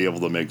might be able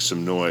to make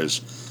some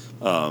noise.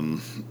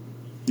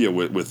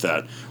 With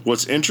that.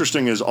 What's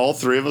interesting is all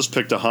three of us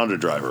picked a Honda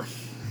driver.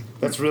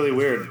 That's really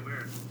weird.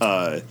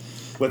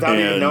 Without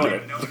even knowing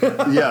it.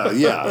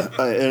 yeah.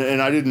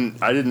 And I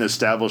didn't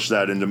establish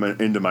that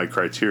into my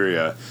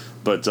criteria,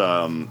 but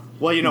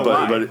well, you know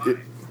why?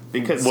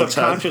 Because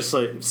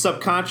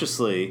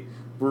subconsciously,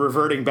 we're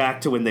reverting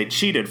back to when they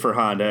cheated for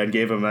Honda and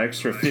gave them an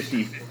extra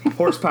 50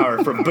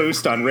 horsepower from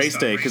boost on race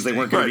day because they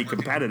weren't going to be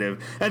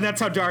competitive, and that's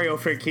how Dario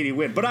Franchitti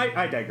win. But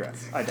I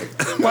digress.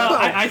 Well,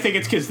 I think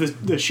it's because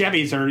the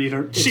Chevys are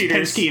either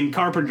Penske and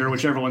Carpenter,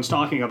 which everyone's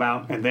talking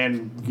about, and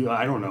then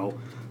I don't know.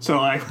 So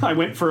I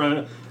went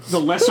for the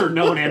lesser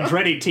known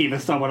Andretti team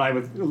as someone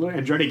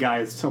Andretti guy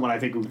is someone I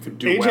think who could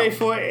do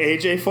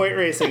AJ Foyt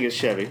Racing is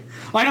Chevy.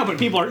 I know, but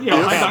people are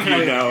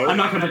I'm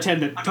not going to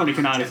pretend that Tony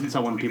Kanaan isn't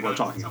someone people are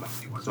talking about.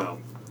 So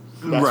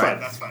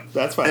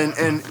That's fine.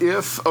 And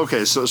if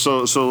okay,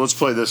 so let's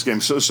play this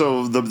game.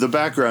 So the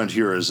background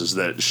here is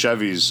that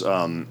Chevys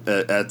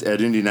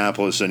at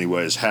Indianapolis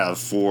anyways have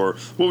for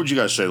what would you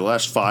guys say the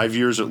last 5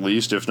 years at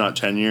least, if not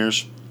 10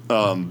 years,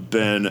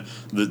 been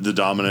the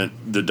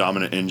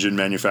dominant engine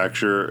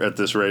manufacturer at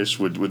this race.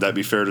 Would that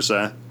be fair to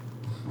say?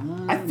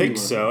 I think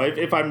so.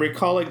 If I'm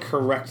recalling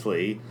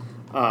correctly,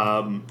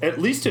 at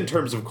least in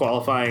terms of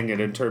qualifying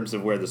and in terms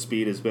of where the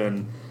speed has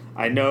been,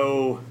 I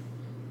know.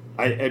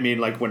 I mean,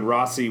 like when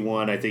Rossi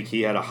won, I think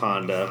he had a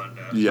Honda.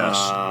 Yes,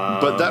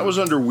 but that was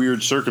under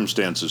weird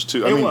circumstances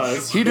too.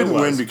 He didn't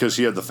win because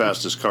he had the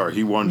fastest car.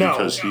 He won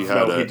because he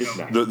had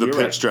the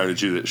pit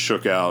strategy that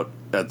shook out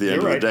at the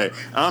end of the day.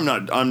 I'm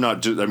not. I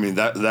mean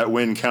that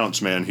win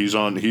counts, man. He's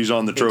on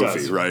the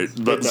trophy, right?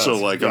 But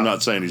I'm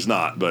not saying he's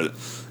not, but.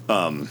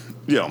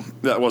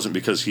 That wasn't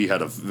because he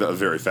had a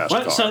very fast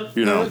car. So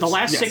the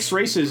last 6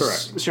 races,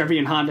 correct. Chevy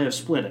and Honda have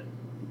split it.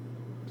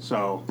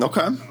 So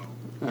okay.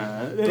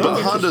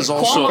 But Honda's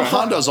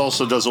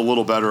also does a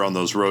little better on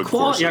those road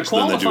courses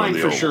than they do in the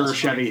for ovals. sure.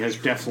 Chevy has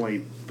definitely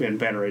been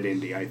better at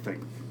Indy. I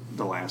think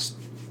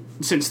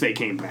since they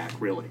came back,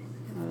 really.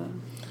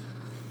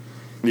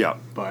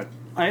 But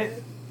I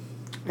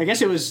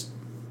guess it was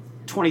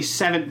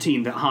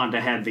 2017 that Honda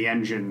had the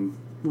engine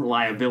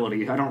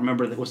reliability. I don't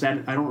remember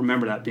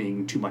that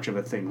being too much of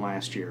a thing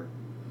last year.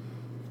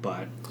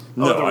 But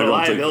the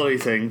reliability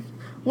thing.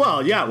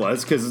 Well, yeah, it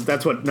was because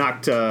that's what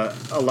knocked a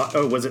lot.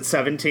 Oh, was it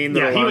 17?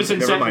 Yeah, he was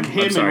in him and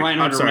Ryan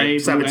Hunter Ray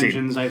 17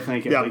 engines. I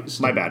think. Yeah, at least.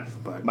 My bad.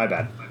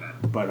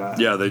 But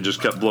they just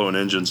kept blowing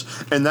engines,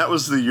 and that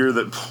was the year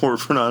that poor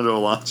Fernando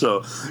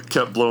Alonso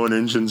kept blowing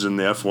engines in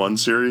the F1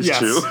 series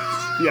too.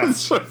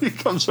 Yes. So he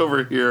comes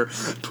over here,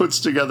 puts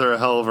together a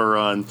hell of a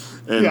run,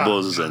 and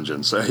blows his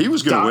engine. So he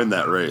was going to win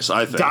that race,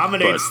 I think.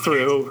 Dominates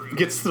through,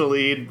 gets to the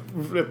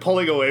lead,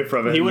 pulling away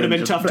from it. He would have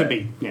been tough to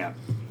beat. Yeah.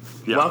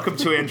 Welcome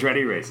to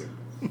Andretti Racing.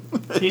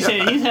 He's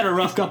had a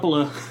rough couple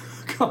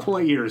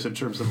of years in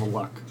terms of the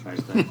luck, I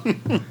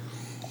think.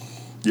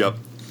 Yep.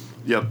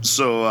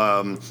 So,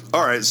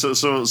 all right.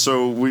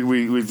 So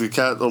we've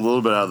got a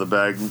little bit out of the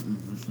bag.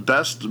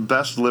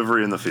 Best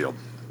livery in the field.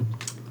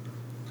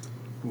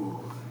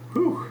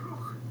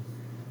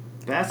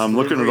 I'm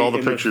looking at all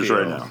the pictures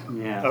right now.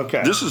 Yeah.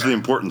 Okay. This is the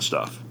important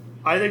stuff.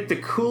 I think the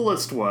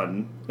coolest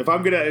one, if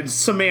I'm gonna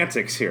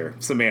semantics. I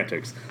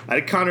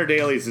think Connor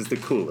Daly's is the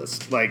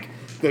coolest. Like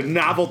the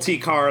novelty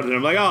car that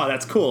I'm like, oh,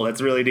 that's cool.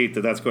 That's really neat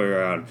that that's going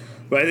around.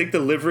 But I think the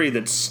livery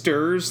that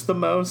stirs the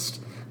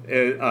most.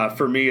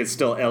 For me, it's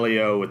still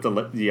Elio with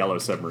the yellow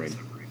submarine.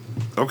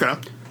 Okay,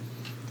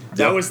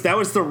 that was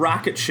the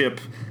rocket ship.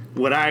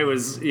 When I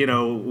was,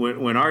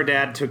 when our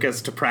dad took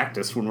us to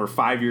practice when we're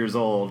 5 years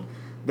old,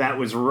 that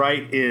was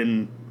right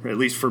in, at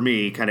least for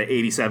me, kind of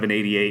 87,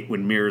 88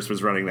 when Mears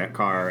was running that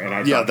car, and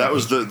I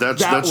that's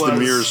the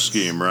Mears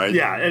scheme, right?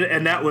 Yeah,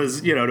 and that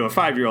was to a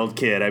 5-year-old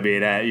kid. I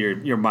mean,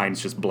 your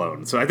mind's just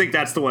blown. So I think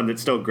that's the one that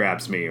still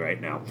grabs me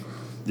right now.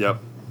 Yep.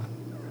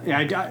 Yeah,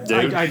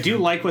 I do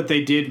like what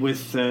they did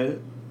with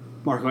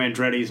Marco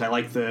Andretti's. I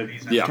like the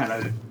kind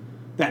of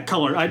that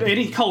color.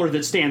 Any color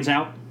that stands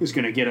out is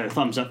going to get a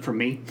thumbs up from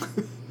me.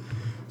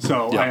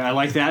 So I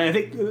like that. I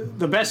think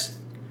the best.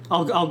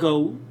 I'll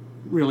go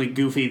really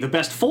goofy. The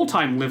best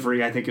full-time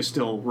livery I think is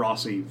still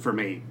Rossi for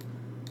me.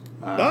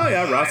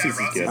 Rossi's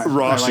is good.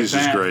 Rossi's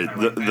is great.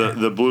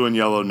 The blue and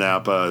yellow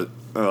Napa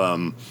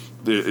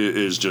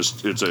is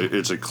just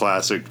it's a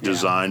classic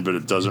design, but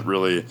it doesn't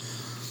really.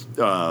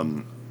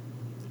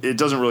 It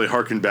doesn't really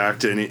harken back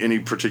to any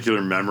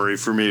particular memory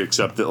for me,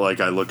 except that like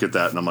I look at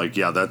that and I'm like,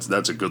 yeah,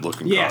 that's a good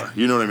looking car.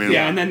 You know what I mean?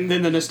 Yeah, and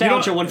then the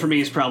nostalgia one for me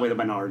is probably the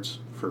Menards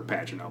for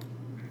Pagano.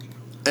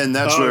 And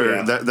that's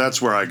that's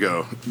where I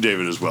go,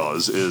 David, as well.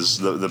 Is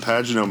the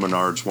Pagano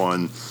Menards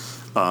one.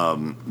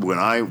 When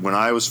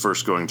I was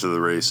first going to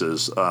the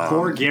races,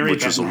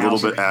 which is a little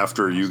bit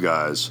after you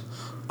guys.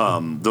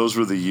 Those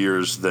were the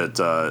years that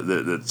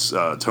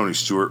Tony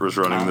Stewart was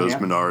running those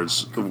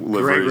Menards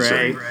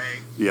liveries.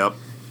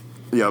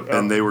 Yep,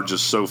 and they were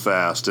just so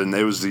fast. And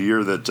it was the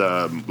year that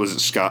was it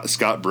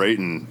Scott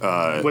Brayton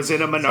was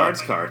in a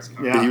Menards car.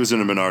 Yeah, he was in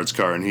a Menards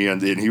car, and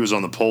he was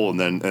on the pole, and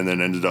then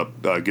ended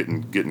up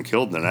getting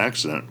killed in an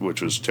accident,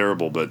 which was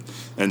terrible. But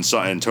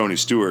Tony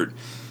Stewart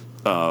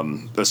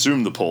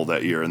assumed the pole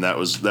that year, and that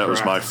was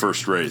my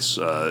first race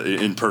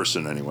in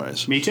person,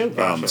 anyways. Me too.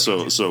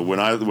 So when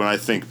I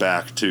think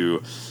back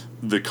to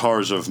the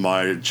cars of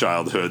my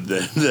childhood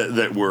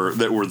that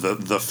were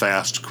the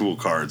fast cool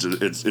cars,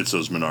 it's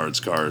those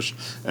Menards cars,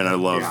 and I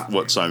love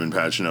what Simon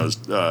Pagano's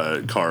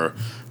car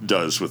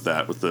does with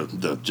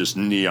the just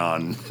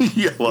neon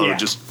yellow,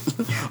 just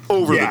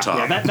over the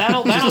top. Yeah,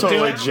 that'll totally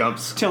do it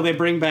jumps till they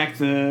bring back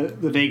the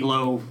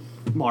Dayglow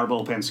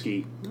Marlboro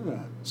Penske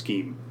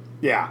scheme.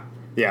 Yeah,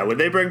 when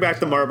they bring back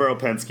the Marlboro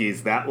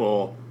Penske's,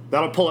 that'll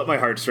pull at my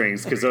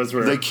heartstrings because those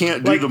were. They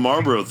can't do the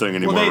Marlboro thing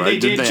anymore,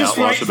 right? Did they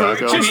outlaw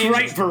tobacco? Just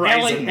write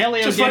Verizon.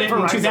 Elio did it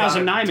in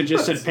 2009 and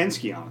just said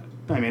Penske on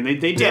it. I mean, they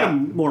did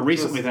them more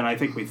recently than I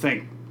think we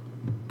think.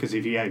 Because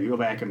if you go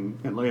back and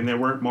look, and there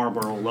weren't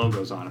Marlboro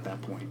logos on at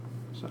that point.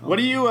 So. What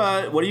do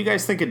you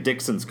guys think of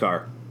Dixon's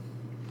car?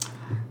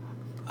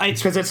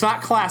 Because it's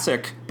not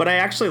classic, but I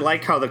actually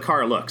like how the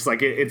car looks.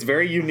 Like it's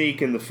very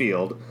unique in the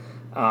field,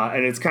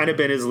 and it's kind of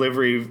been his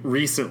livery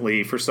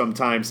recently for some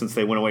time since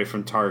they went away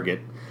from Target.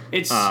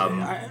 But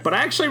I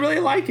actually really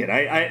like it.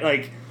 I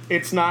like.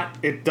 It's not.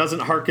 It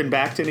doesn't harken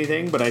back to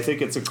anything, but I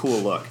think it's a cool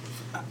look.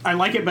 I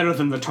like it better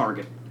than the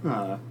Target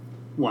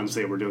ones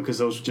they were doing because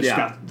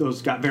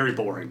those got very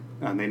boring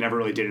and they never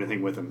really did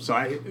anything with them. So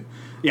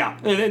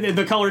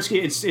the color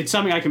scheme it's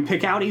something I can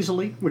pick out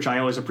easily, which I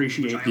always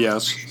appreciate.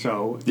 Yes.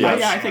 So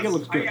yes. I think it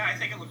looks good.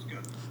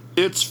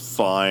 It's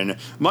fine.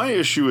 My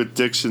issue with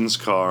Dixon's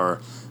car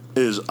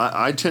is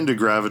I tend to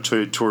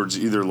gravitate towards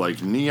either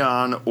like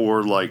neon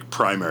or like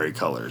primary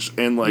colors,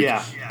 and like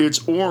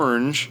it's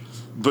orange.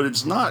 But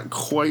it's not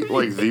quite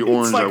like the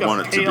orange like I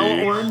want it to be.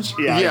 Pale orange?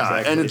 Yeah,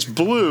 exactly. And it's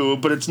blue,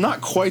 but it's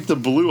not quite the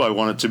blue I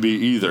want it to be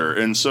either.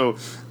 And so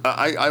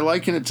I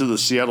liken it to the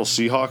Seattle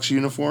Seahawks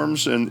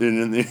uniforms in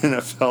the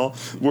NFL,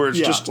 where it's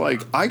just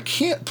like, I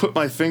can't put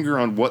my finger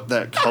on what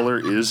that color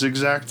is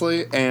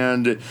exactly,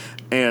 and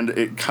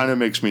it kind of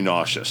makes me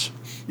nauseous.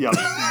 Yeah.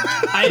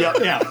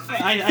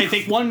 I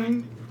think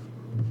one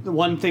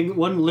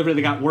livery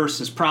that got worse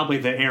is probably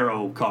the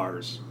Aero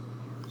cars.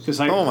 Because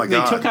they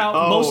took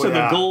out most of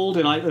the gold,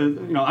 and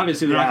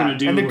obviously they're not going to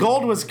do. And the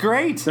gold was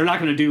great. They're not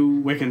going to do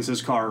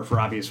Wickens' car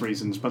for obvious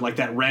reasons, but like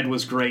that red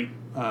was great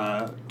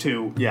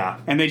too. Yeah.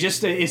 And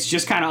it's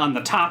just kind of on the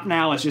top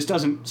now. It just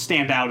doesn't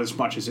stand out as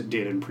much as it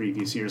did in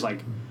previous years. Like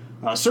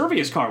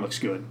Servia's car looks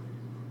good,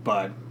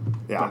 but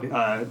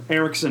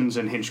Ericsson's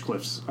and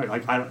Hinchcliffe's, I'm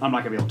not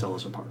going to be able to tell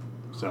those apart.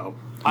 So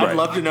I'd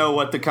love to know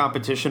what the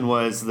competition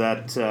was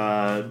that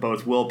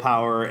both Will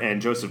Power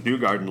and Joseph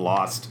Newgarden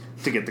lost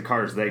to get the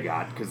cars they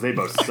got, because they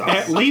both suck.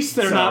 At least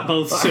they're not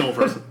both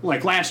silver.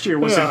 Like last year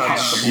was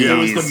impossible.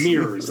 It was the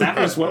mirrors. That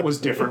was what was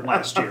different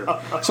last year.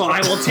 So I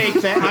will take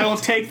that. I will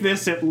take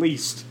this at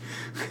least.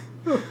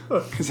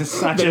 Because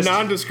it's not the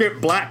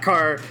nondescript black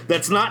car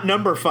that's not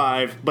number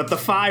 5, but the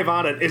 5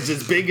 on it is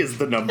as big as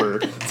the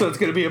number, so it's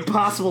going to be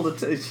impossible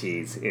to.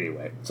 Jeez.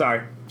 Anyway,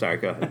 sorry.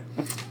 Go ahead.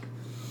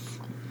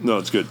 No,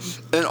 it's good.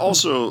 And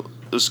also,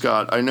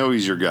 Scott, I know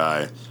he's your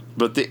guy,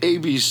 but the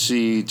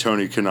ABC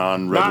Tony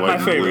Kanaan red, not white,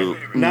 and blue,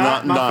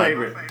 not my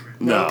favorite.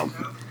 No.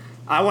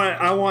 I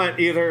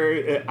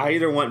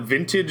either want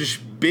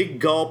vintage Big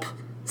Gulp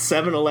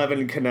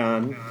 7-Eleven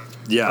Kanaan.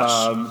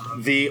 Yes.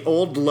 The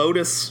old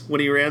Lotus, when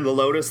he ran the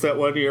Lotus that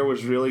one year,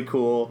 was really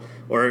cool.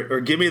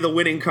 Or give me the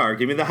winning car.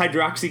 Give me the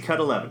Hydroxy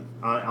Cut 11.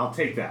 I'll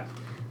take that.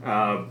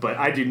 But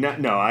I do not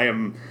know. I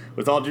am,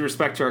 with all due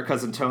respect to our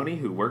cousin Tony,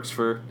 who works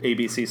for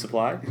ABC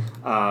Supply,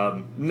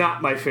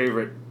 not my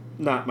favorite.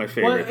 Not my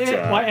favorite.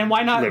 And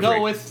why not livery.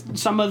 go with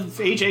some of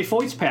AJ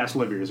Foyt's past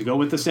liveries? Go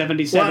with the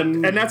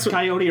 77 and that's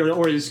Coyote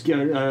or his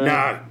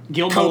Gilmore.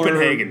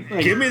 Copenhagen.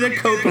 Give me the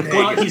Copenhagen.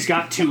 Well, he's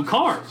got 2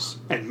 cars,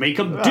 and make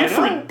them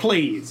different,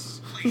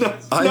 please.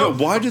 I know.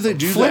 Why do they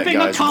do Flipping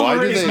that, guys? a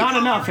color is not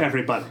enough,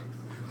 everybody.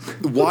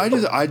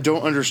 I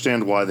don't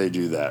understand why they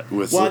do that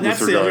with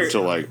regard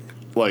to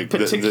like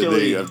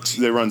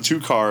they run 2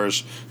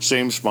 cars,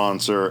 same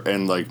sponsor,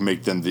 and like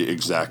make them the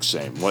exact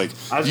same. Like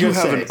you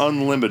have an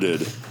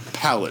unlimited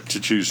palette to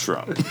choose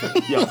from.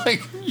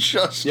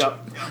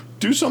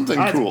 Do something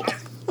cool.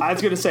 I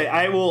was going to say,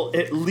 I will,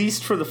 at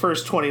least for the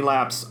first 20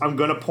 laps, I'm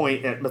going to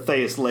point at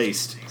Matthias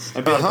Laced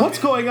and be like, what's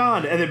going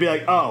on? And they'd be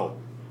like, oh,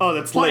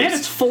 that's Laced. And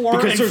it's 4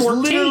 because and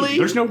 14.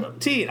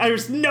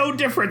 There's no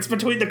difference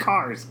between the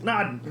cars.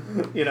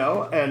 None.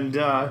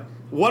 And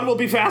one will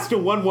be fast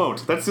and one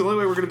won't. That's the only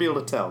way we're going to be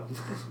able to tell.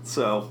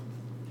 So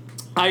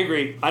I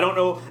agree. I don't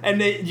know.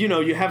 And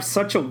you have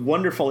such a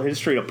wonderful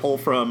history to pull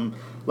from,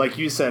 like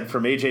you said,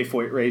 from AJ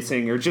Foyt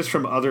Racing or just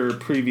from other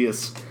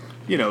previous,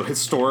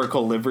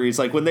 historical liveries.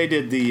 Like when they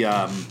did the,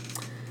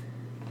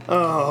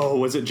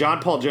 was it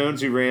John Paul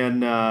Jones who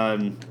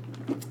ran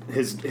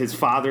his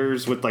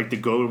father's with like the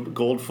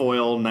gold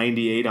foil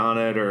 98 on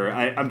it? Or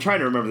I'm trying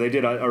to remember. They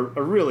did a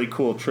really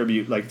cool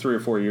tribute like 3 or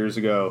 4 years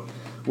ago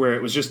where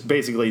it was just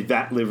basically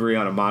that livery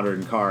on a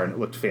modern car and it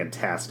looked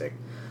fantastic.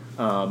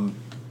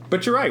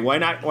 But you're right. Why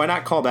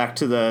not call back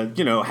to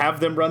the, have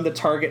them run the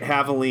Target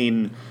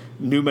Havoline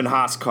Newman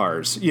Haas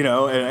cars, and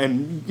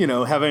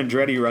have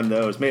Andretti run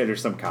those. Maybe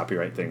there's some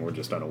copyright thing we're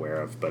just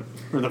unaware of, but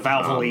or the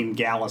Valvoline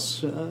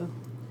Gallus. Jr.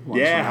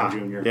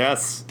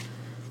 Yes,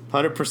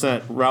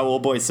 100%.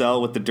 Raul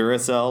Boesel with the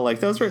Duracell, like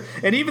those were,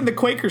 and even the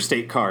Quaker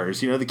State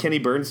cars. The Kenny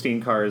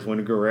Bernstein cars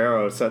when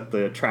Guerrero set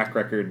the track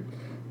record.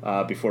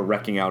 Before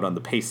wrecking out on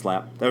the pace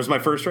lap. That was my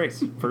first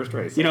race.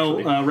 Raul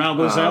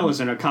Boesel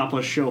is an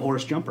accomplished show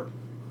horse jumper.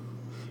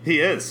 He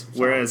is.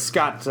 Whereas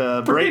Scott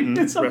Brayton,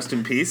 rest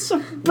in peace,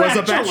 was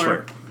a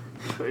bachelor.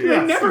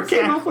 They never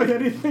came up with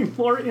anything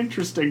more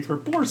interesting for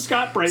poor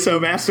Scott Brayton. So,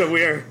 Massa,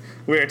 we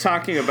are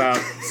talking about.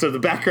 So the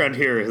background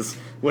here is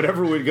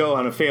whenever we go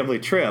on a family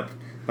trip,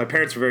 my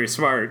parents were very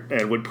smart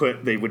and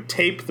they would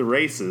tape the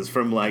races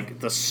from like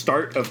the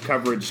start of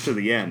coverage to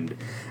the end.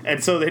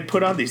 And so they'd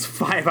put on these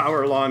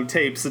 5-hour long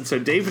tapes. And so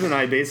David and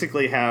I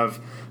basically have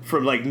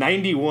from like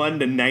 91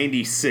 to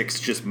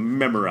 96 just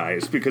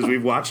memorized because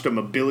we've watched them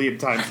a billion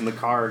times in the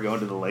car going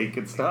to the lake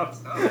and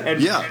stuff.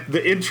 And the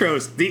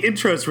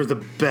intros were the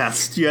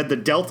best. You had the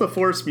Delta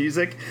Force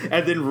music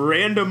and then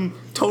random,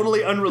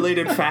 totally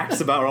unrelated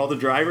facts about all the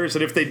drivers.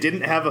 And if they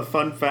didn't have a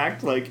fun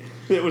fact, like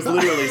it was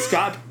literally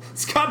Scott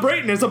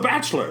Brayton is a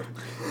bachelor.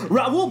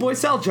 Raul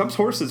Boesel jumps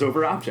horses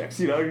over objects.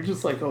 You know, you're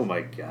just like, oh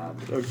my God.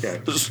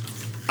 Okay.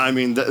 I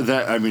mean,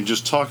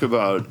 just talk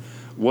about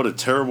what a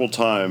terrible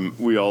time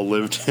we all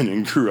lived in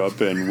and grew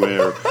up in,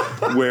 where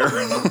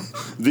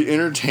the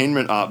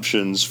entertainment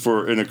options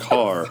for in a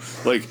car,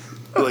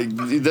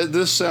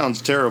 this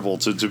sounds terrible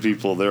to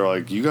people. They're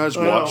like, you guys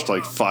watched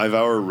like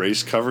 5-hour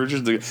race coverage?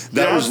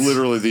 That was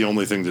literally the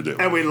only thing to do.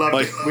 And we loved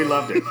it. We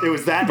loved it. It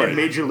was that and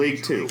Major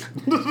League 2.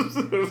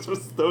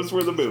 Those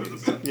were the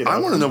movies. You know? I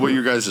want to know what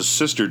your guys'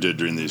 sister did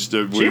during these.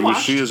 Was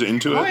she as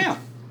into it? Oh, yeah.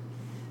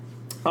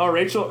 Oh,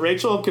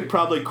 Rachel could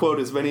probably quote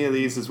as many of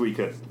these as we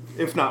could,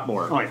 if not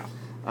more. Oh, yeah.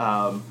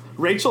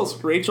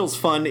 Rachel's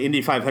fun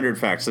Indy 500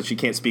 fact, so she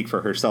can't speak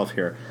for herself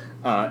here,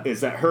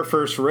 is that her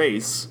first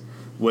race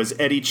was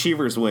Eddie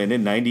Cheever's win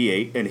in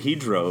 '98, and he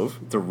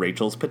drove the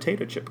Rachel's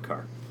potato chip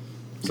car.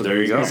 So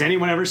there you go. Has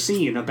anyone ever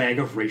seen a bag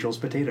of Rachel's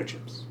potato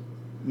chips?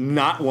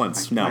 Not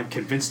once, no. I'm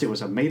convinced it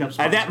was a made-up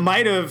sponsor. That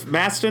might have,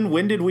 Maston,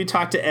 when did we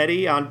talk to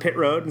Eddie on pit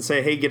road and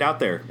say, hey, get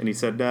out there? And he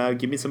said,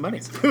 give me some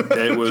money.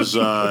 It was,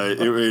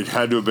 it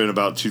had to have been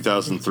about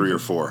 2003 or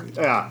 4.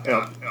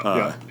 Yeah.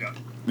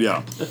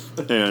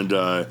 And,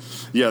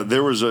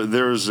 there was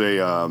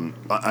a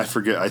I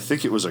forget, I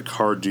think it was a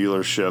car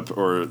dealership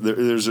or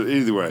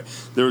either way,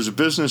 there was a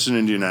business in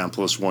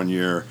Indianapolis one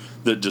year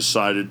that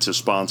decided to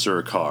sponsor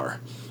a car.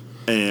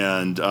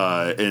 And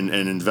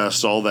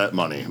invest all that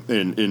money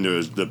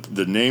into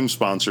the name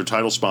sponsor,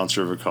 title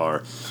sponsor of a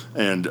car.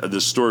 And the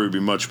story would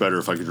be much better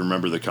if I could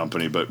remember the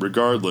company. But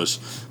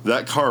regardless,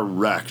 that car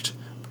wrecked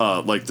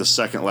like the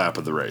second lap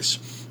of the race.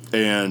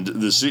 And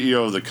the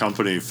CEO of the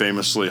company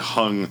famously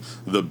hung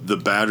the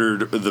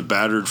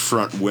battered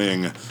front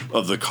wing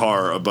of the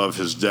car above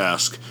his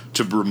desk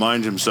to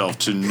remind himself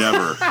to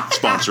never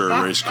sponsor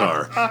a race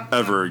car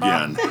ever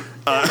again.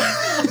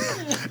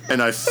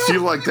 And I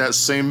feel like that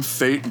same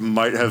fate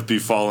might have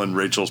befallen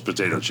Rachel's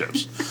potato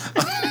chips.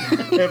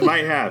 It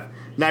might have.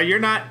 Now you're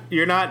not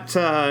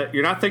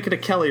thinking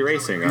of Kelly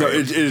Racing. No,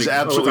 it is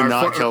absolutely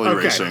not Kelly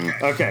Racing.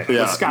 Okay.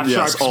 Yeah. Scott yes.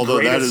 Sharp's Although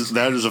greatest.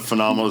 that is a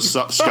phenomenal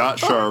Scott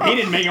Sharp. He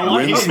didn't make it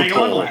one. He didn't make it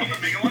one lap.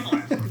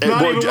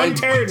 Not even one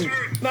turn.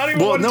 Not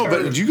even one turn.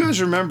 But do you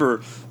guys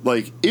remember?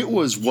 Like it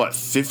was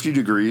 50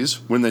 degrees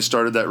when they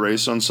started that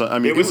race on Sunday. I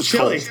mean, it was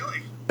chilly. Cold.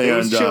 It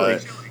was chilly.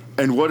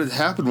 And what had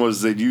happened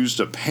was they'd used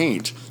a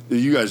paint.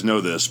 You guys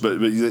know this,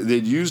 but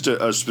they'd used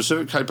a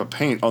specific type of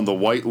paint on the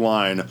white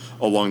line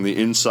along the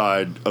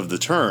inside of the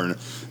turn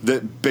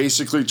that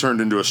basically turned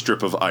into a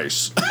strip of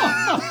ice.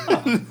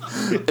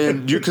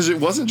 And because it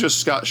wasn't just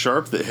Scott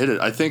Sharp that hit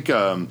it, I think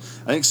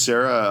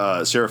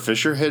Sarah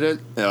Fisher hit it,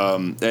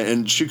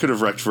 and she could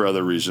have wrecked for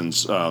other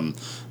reasons too.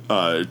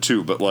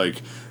 But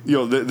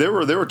there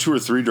were 2 or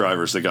 3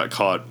 drivers that got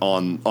caught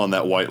on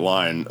that white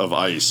line of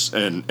ice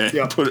and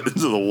put it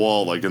into the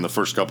wall like in the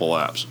first couple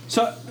laps.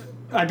 So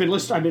I've been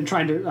listening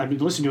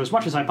to as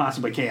much as I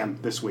possibly can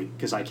this week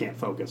because I can't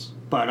focus.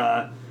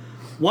 But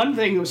one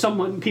thing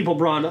people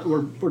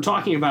were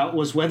talking about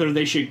was whether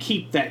they should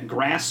keep that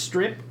grass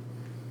strip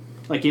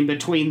like in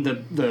between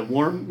the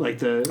warm where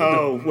they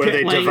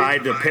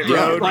divide the pit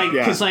road.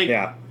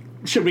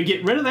 Should we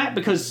get rid of that?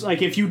 Because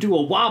like if you do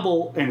a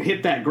wobble and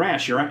hit that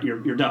grass,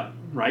 you're done,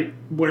 right?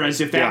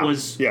 Whereas if that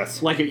was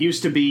like it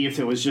used to be, if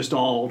it was just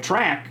all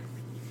track,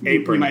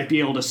 you might be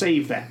able to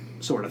save that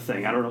sort of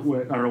thing. I don't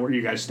know where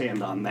you guys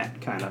stand on that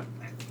kind of.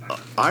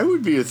 I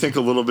would be, I think,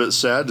 a little bit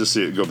sad to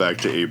see it go back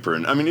to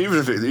apron. I mean, even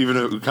if it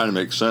kind of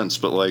makes sense,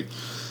 but like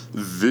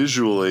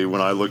visually, when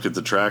I look at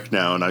the track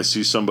now and I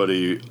see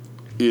somebody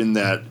in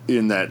the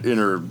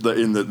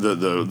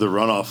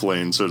runoff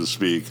lane, so to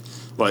speak,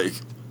 like.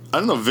 I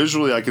don't know,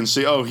 visually I can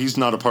see, he's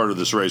not a part of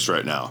this race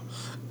right now.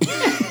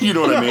 You know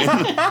what I mean?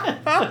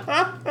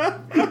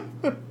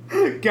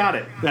 Got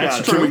it.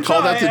 That's true. Can we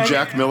call that the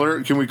Jack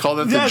Miller? Can we call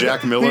that the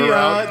Jack Miller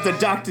route?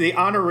 The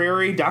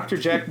honorary Dr.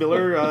 Jack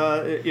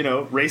Miller,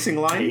 racing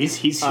line.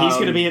 He's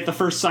going to be at the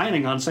first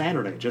signing on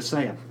Saturday, just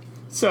saying.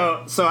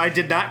 So I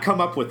did not come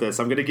up with this.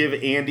 I'm going to give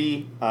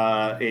Andy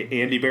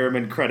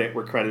Behrman credit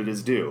where credit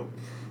is due.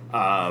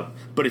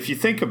 But if you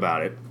think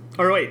about it,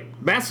 or wait,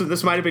 Master,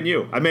 this might have been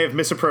you. I may have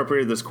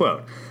misappropriated this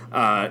quote.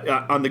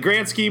 On the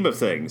grand scheme of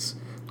things,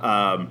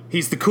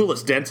 he's the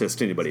coolest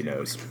dentist anybody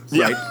knows,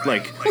 right? Yeah.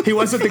 Like, he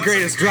wasn't the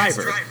greatest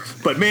driver,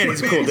 but man,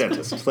 he's a cool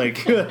dentist. Like,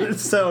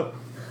 so,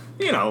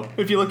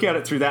 if you look at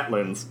it through that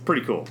lens,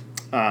 pretty cool.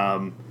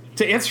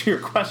 To answer your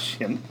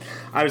question,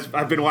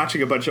 I've been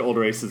watching a bunch of old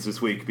races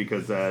this week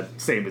because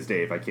same as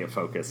Dave, I can't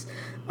focus.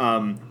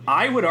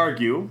 I would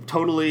argue,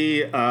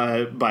 totally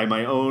by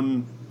my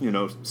own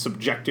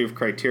subjective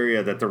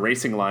criteria that the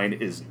racing line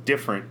is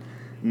different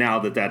now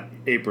that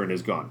apron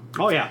is gone.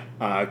 Oh, yeah.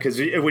 Because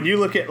when you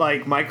look at,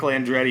 like, Michael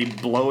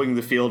Andretti blowing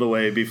the field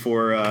away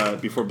before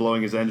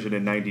blowing his engine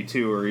in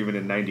 92 or even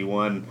in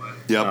 91,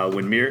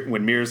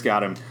 when Mears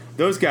got him,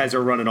 those guys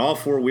are running all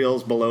four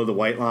wheels below the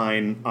white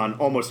line on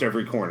almost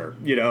every corner,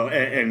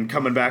 and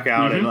coming back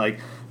out. And, like,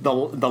 the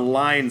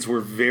lines were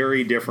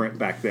very different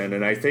back then.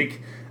 And I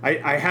think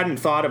I hadn't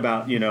thought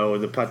about,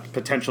 the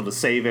potential to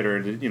save it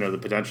or, the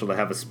potential to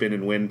have a spin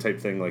and win type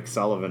thing like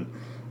Sullivan.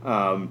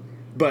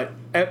 But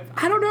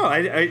I don't know.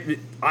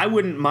 I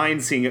wouldn't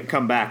mind seeing it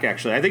come back,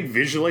 actually. I think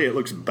visually it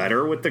looks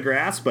better with the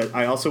grass, but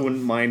I also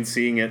wouldn't mind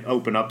seeing it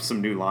open up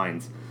some new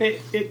lines.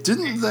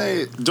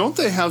 Don't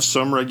they have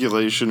some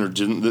regulation, or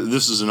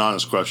this is an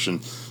honest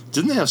question,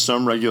 didn't they have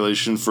some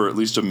regulation for at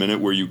least a minute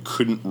where you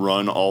couldn't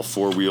run all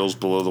four wheels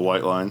below the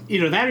white line?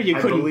 Either that or you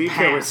couldn't pass. I believe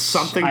there was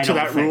something to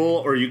that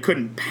rule, or you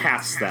couldn't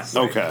pass that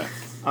way. Okay.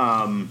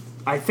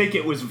 I think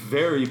it was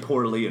very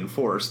poorly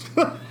enforced.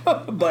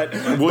 But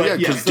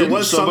because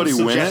didn't somebody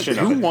win it?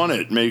 Who won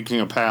it making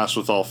a pass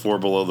with all four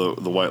below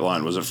the white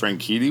line? Was it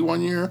Franchitti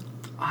one year?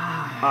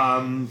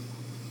 I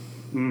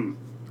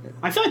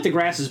feel like the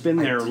grass has been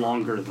there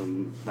longer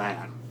than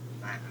that.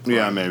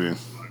 Yeah, maybe.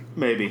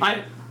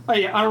 I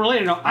really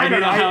don't know. I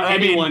don't know how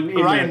anyone in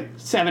the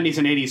 70s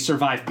and 80s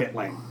survived pit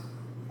lane.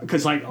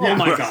 Because, my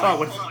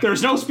God.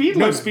 There's no speed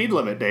limit. No speed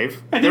limit,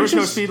 Dave. There was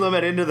no speed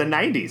limit into the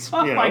 90s.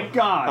 Oh, my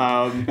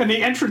God. And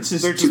the entrance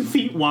is 2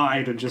 feet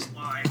wide and just...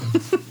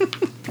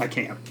 I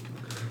can't.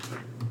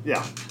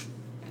 Yeah.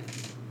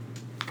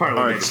 Part of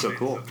what makes it so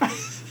cool.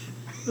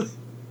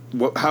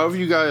 How have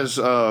you guys...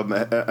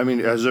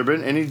 has there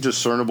been any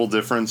discernible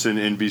difference in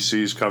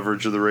NBC's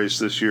coverage of the race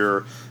this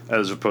year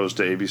as opposed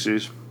to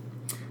ABC's?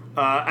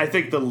 I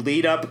think the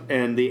lead-up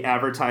and the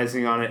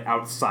advertising on it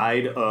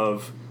outside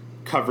of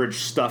coverage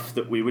stuff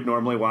that we would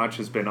normally watch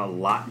has been a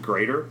lot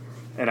greater,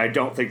 and I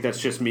don't think that's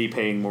just me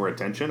paying more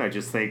attention. I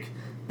just think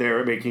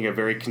they're making a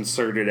very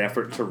concerted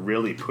effort to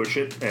really push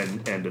it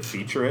and to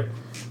feature it.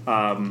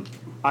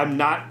 I'm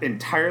not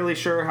entirely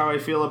sure how I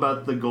feel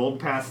about the Gold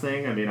Pass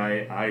thing. I mean,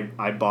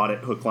 I bought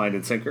it hook, line,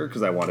 and sinker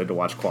because I wanted to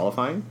watch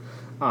qualifying.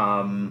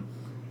 And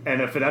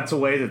if that's a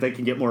way that they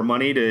can get more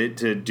money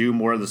to do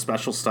more of the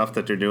special stuff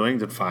that they're doing,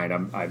 then fine.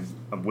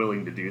 I'm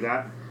willing to do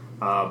that.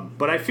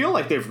 But I feel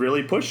like they've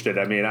really pushed it.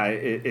 I mean,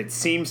 it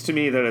seems to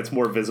me that it's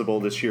more visible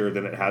this year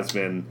than it has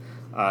been,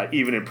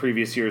 even in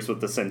previous years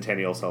with the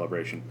Centennial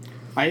celebration.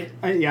 I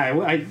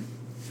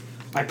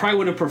probably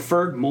would have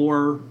preferred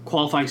more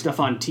qualifying stuff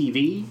on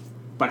TV,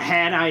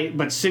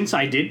 but since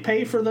I did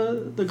pay for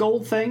the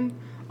gold thing,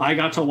 I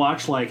got to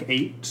watch like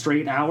 8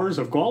 straight hours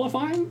of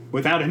qualifying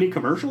without any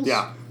commercials.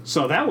 Yeah.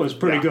 So that was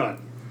pretty good.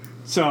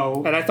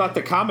 So, and I thought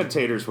the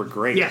commentators were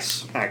great.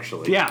 Yes,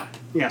 actually. Yeah.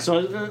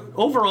 So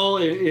overall,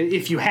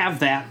 if you have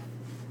that,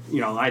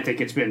 I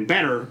think it's been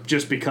better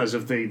just because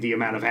of the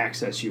amount of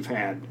access you've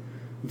had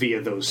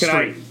via those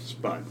streams.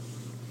 But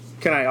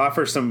can I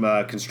offer some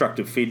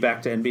constructive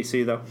feedback to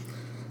NBC though?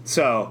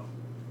 So,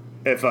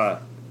 if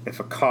a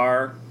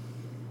car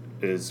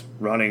is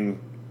running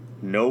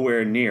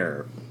nowhere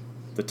near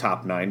the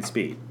top 9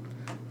 speed,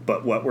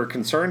 but what we're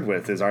concerned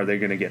with is, are they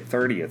going to get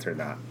 30th or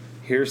not?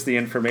 Here's the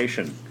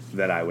information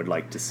that I would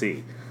like to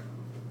see.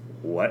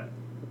 What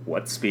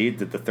speed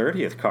did the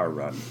 30th car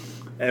run?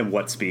 And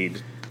what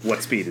speed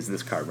is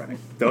this car running?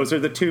 Those are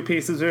the 2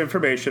 pieces of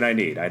information I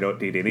need. I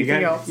don't need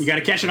anything else. You got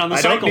to catch it on the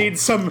cycle.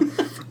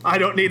 I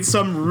don't need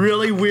some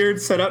really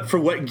weird setup for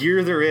what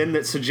gear they're in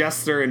that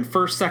suggests they're in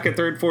 1st, 2nd,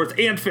 3rd,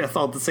 4th, and 5th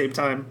all at the same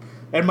time,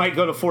 and might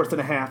go to 4th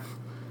and a half.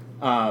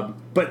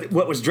 But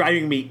what was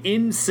driving me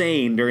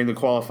insane during the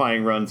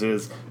qualifying runs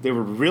is they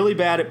were really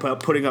bad at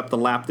putting up the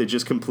lap they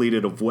just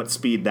completed of what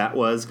speed that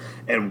was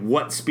and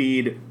what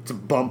speed to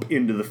bump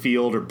into the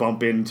field or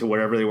bump into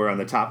wherever they were on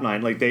the top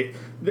 9. Like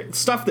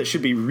stuff that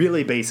should be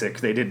really basic,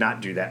 they did not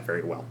do that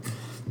very well.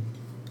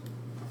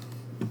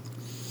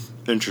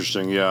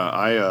 Interesting. Yeah,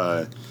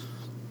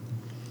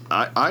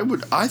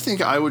 I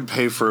think I would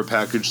pay for a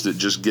package that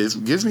just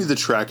gives me the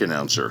track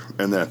announcer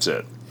and that's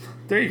it.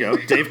 There you go,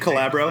 Dave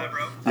Calabro.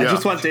 I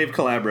just want Dave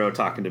Calabro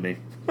talking to me.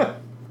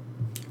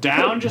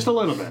 Down just a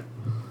little bit.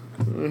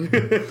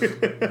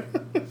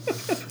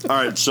 All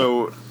right,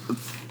 so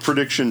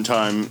prediction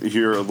time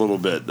here a little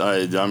bit.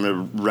 I'm going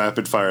to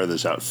rapid fire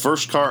this out.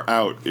 First car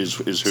out is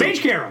who?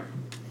 Sage Carroll.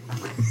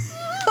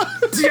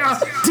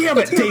 Damn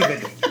it,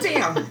 David.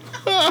 Damn.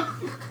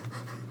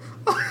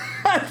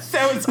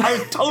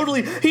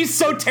 He's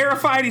so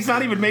terrified he's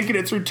not even making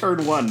it through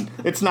turn 1.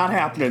 It's not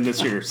happening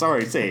this year.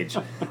 Sorry, Sage.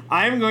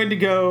 I'm going to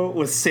go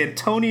with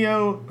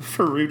Santonio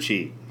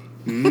Ferrucci.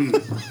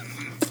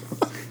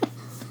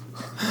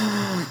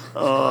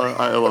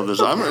 I love this.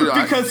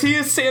 Because he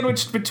is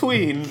sandwiched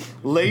between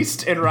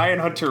Laced and Ryan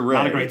Hunter-Reay.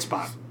 Not a great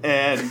spot.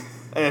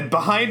 And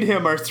behind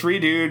him are 3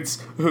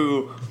 dudes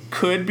who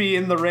could be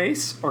in the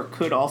race or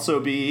could also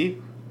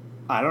be,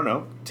 I don't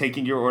know,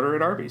 taking your order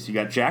at Arby's. You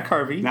got Jack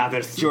Harvey, now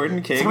there's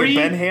Jordan King, 3 and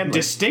Ben Handley.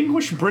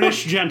 Distinguished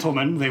British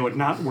gentlemen. They would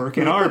not work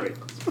at Arby's.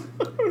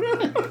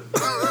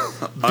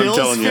 Bill's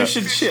telling you. Fish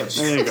and Chips.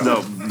 There you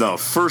go. No.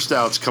 First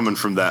out's coming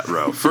from that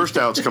row. First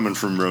out's coming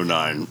from row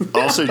 9.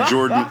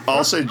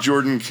 I'll say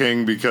Jordan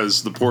King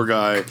because the poor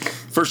guy,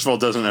 first of all,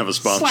 doesn't have a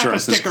sponsor. Slap on a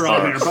his sticker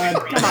car. on there,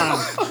 bud. Come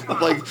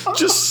on. Like,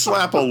 just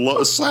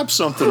slap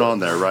something on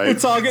there, right?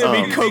 It's all going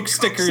to be Coke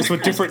stickers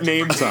with different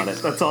names on it.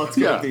 That's all it's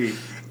going to be.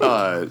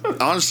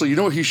 Honestly, you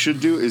know what he should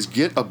do is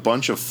get a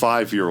bunch of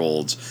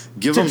 5-year-olds,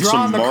 give To them draw some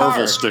on the Marvel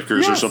car.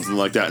 stickers or Yes. something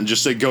like that, and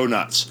just say "Go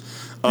nuts."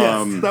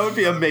 Yes, that would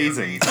be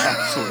amazing,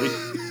 actually.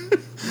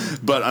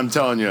 But I'm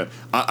telling you,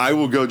 I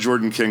will go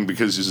Jordan King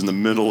because he's in the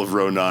middle of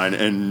row 9,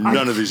 and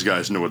none of these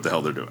guys know what the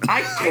hell they're doing.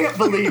 I can't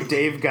believe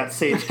Dave got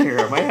Sage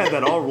Karam. I had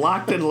that all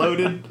locked and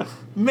loaded.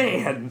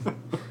 Man.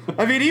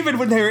 I mean, even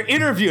when they were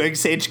interviewing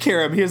Sage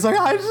Karam, he was like,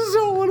 I just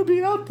don't want to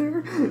be out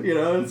there. You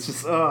know, it's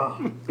just,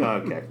 oh.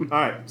 Okay. All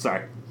right.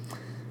 Sorry.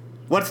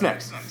 What's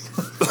next?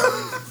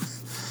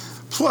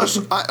 Plus,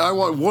 I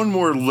want one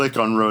more lick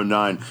on row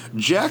 9.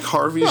 Jack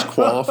Harvey's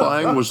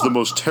qualifying was the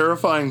most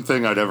terrifying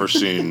thing I'd ever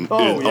seen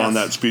on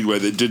that speedway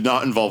that did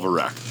not involve a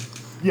wreck.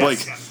 Yes.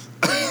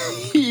 Like,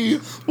 he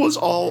was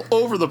all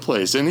over the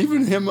place. And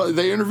even him,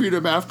 they interviewed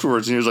him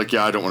afterwards, and he was like,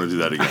 yeah, I don't want to do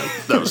that again.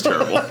 That was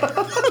terrible.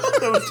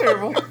 That was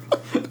terrible.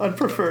 I'd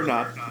prefer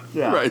not.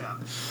 Yeah. Right.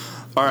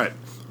 All right.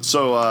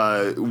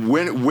 So,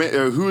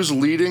 who's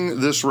leading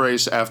this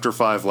race after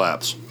 5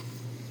 laps?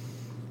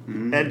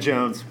 Ed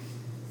Jones.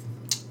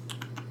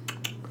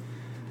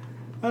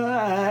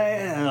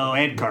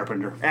 Ed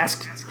Carpenter.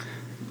 Ask.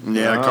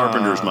 Yeah,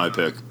 Carpenter's my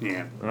pick.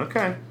 Yeah.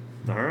 Okay.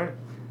 All right.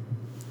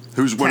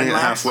 Who's winning 10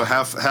 at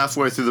laps.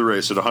 halfway through the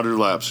race at 100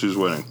 laps? Who's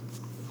winning?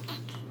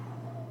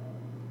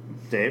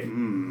 Dave?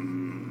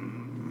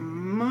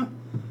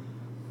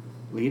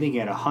 Leading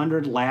at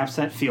 100 laps,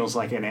 that feels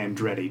like an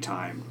Andretti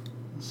time.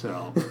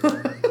 So,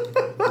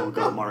 we'll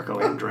go Marco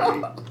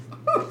Andretti.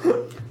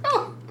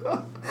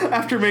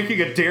 After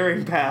making a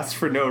daring pass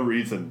for no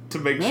reason to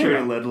make sure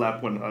Yeah. he led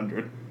lap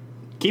 100.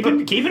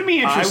 Keeping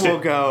me interested. I will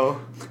go.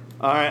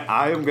 All right,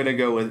 I am going to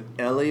go with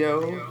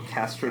Elio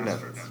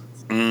Castroneves.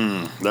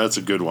 That's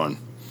a good one.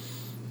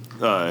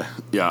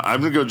 Yeah, I'm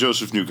going to go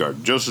Joseph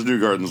Newgarden. Joseph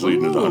Newgarden's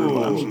leading at 100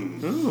 laps.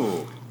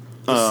 Ooh.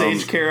 The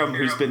Sage Karam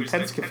who's been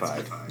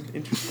Penskified.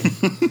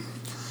 Interesting.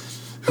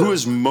 Who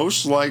is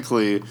most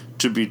likely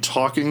to be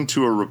talking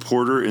to a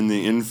reporter in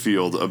the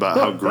infield about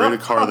how great a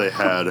car they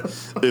had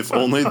if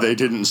only they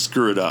didn't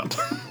screw it up?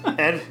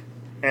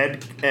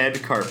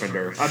 Ed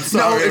Carpenter. I'm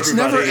sorry, No, it's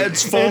everybody. never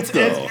Ed's fault,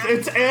 though.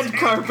 It's Ed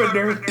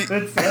Carpenter.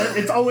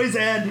 It's always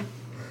Ed.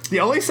 The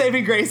only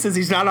saving grace is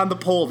he's not on the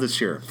pole this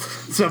year.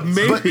 So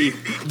maybe.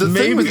 But the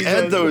thing with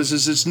Ed, though, is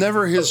it's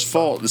never his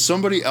fault.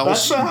 Somebody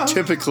else That's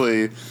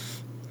typically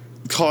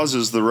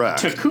causes the wreck.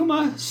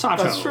 Takuma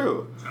Sato. That's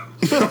true.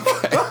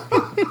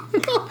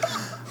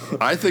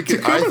 I think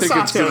it's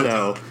Sato, going to...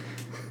 though,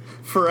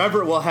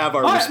 forever will have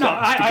our Oh, respect. no,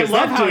 I because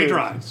love that how he dude-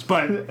 drives,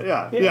 but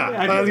Yeah,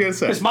 I was going to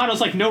say. his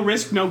motto's like no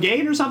risk, no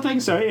gain, or something.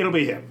 So it'll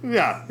be him.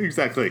 Yeah,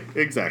 exactly.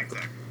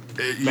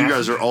 You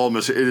guys are all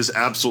missing. It is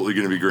absolutely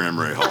going to be Graham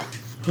Rahal.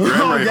 Graham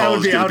Rahal that would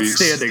is be going to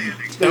outstanding.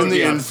 be in be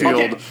the infield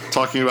Okay.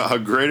 talking about how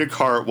great a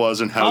car it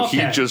was and how he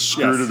Okay. just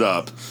screwed Yes. it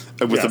up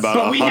with Yes. about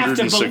But we have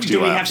to. 160 Do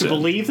we have laps to in.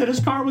 believe that his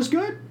car was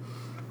good?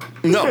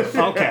 No,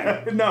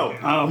 Okay. No.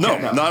 Okay. no,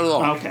 not at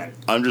all. Okay.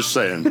 I'm just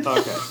saying.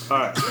 Okay. All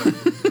right.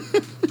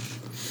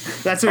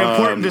 That's an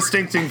important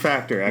distincting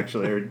factor,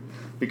 actually,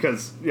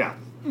 because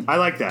I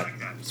like that,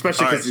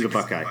 especially All because right. he's a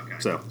Buckeye.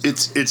 So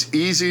It's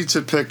easy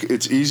to pick.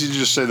 It's easy to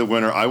just say the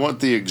winner. I want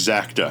the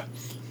exacta.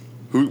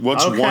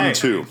 What's Okay.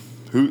 1-2?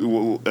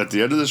 Who at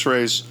the end of this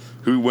race?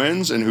 Who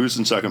wins and who's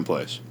in second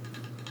place?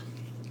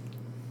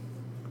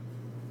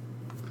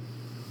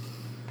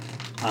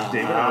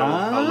 David,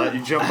 I'll let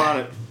you jump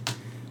on it.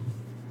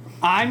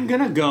 I'm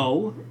gonna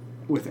go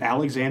with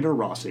Alexander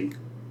Rossi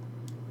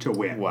to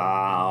win.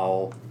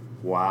 Wow.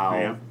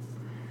 Yeah.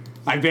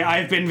 I've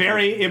been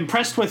very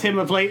impressed with him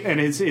of late, and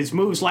his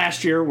moves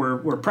last year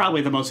were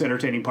probably the most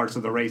entertaining parts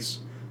of the race.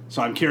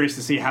 So I'm curious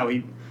to see how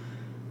he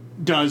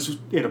does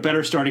in a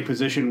better starting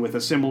position with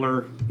a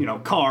similar,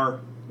 car.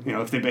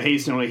 If they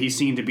behave similarly, he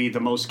seemed to be the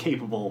most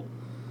capable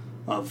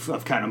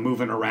of kind of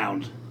moving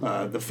around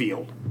the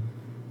field.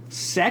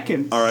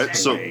 Second. All right.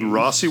 So place-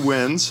 Rossi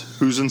wins.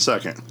 Who's in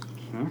second?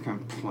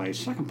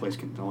 Second place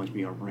can always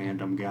be a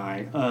random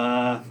guy.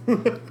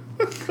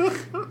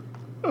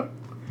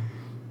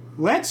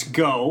 Let's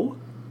go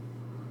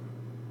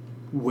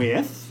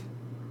with.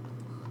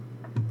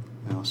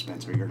 Oh,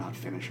 Spencer, you're not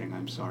finishing.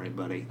 I'm sorry,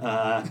 buddy.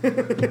 I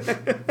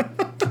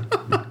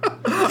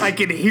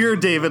can hear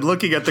David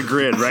looking at the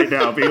grid right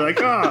now, being like,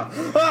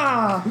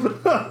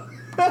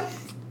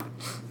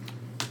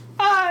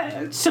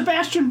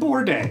 Sebastian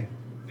Bourdais.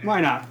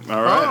 Why not?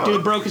 All right.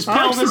 Dude broke his I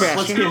like pelvis. Let's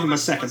Sebastian. give him a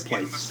second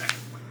place.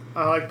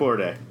 I like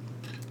Bourdais.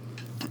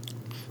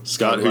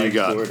 Scott, who you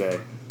got? Bourdais.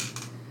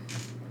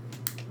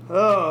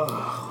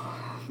 Oh,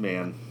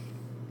 man.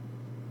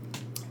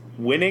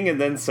 Winning and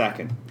then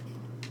second.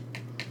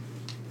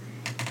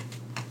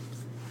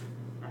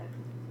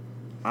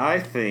 I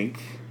think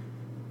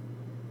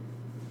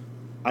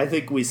I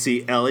think we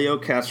see Elio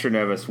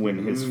Castroneves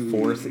win his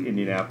fourth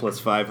Indianapolis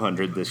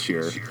 500 this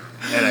year,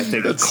 and I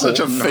think That's such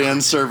a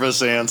fan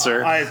service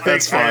answer.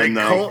 That's fine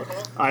though.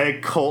 I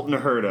think Colton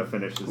Herta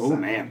finishes. Oh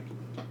man,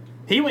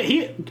 he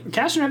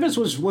Castroneves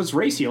was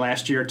racy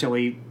last year till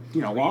he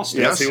lost.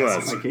 Yes, it. he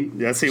was.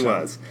 He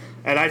was.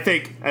 And I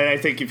think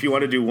if you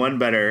want to do one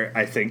better,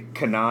 I think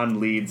Kanaan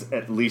leads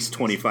at least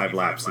 25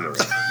 laps in the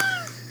race.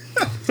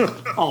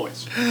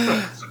 Always.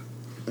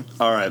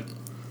 All right.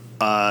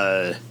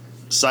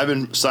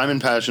 Simon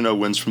Pagenaud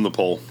wins from the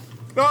pole.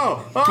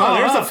 Oh,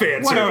 there's a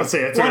fan service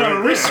answer. What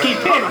a risky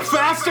pick. The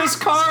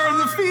fastest car in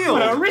the field.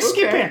 What a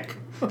risky pick.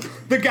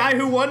 The guy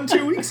who won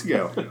 2 weeks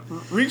ago.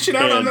 Reaching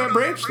out on that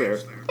branch there.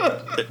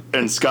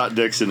 And Scott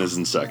Dixon is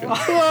in second.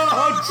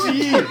 Oh,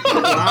 gee.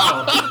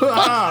 Wow.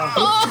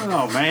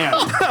 Oh, man.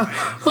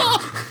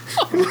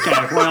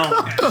 Okay, well.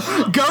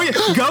 Go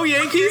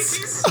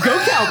Yankees. Go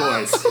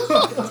Cowboys.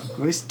 At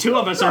least two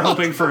of us are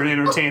hoping for an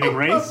entertaining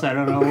race. I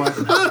don't know what.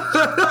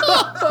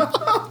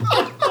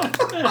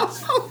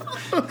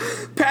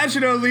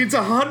 Pagenaud leads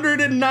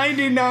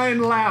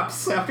 199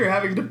 laps after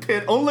having to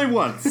pit only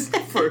once.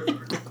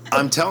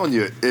 I'm telling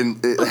you,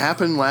 and it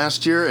happened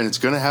last year, and it's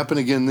going to happen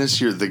again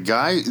this year. The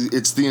guy,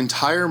 it's the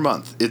entire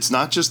month. It's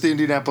not just the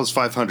Indianapolis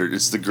 500.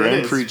 It's the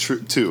Grand Prix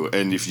too.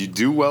 And if you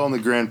do well in the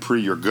Grand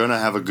Prix, you're going to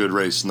have a good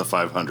race in the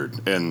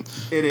 500. And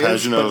it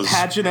is, but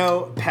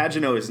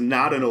Pagenaud is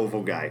not an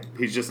oval guy.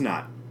 He's just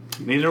not.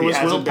 Neither was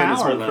Will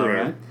Power, though,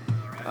 right?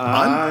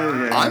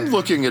 I'm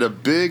looking at a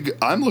big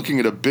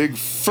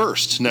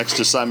first next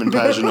to Simon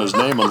Pagenaud's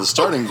name on the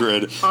starting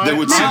grid that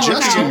would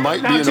suggest he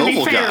might be an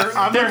oval guy.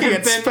 I'm looking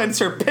at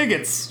Spencer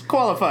Pigot's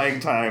qualifying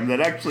time that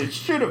actually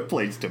should have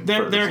placed him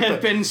first. There have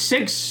been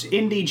 6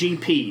 Indy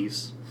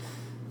GPs.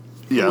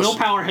 Yes. Will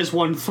Power has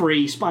won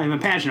 3. Simon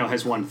Pagenaud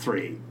has won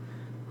 3.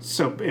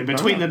 So in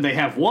between them, they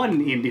have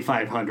 1 Indy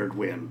 500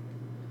 win.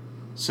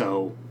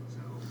 So.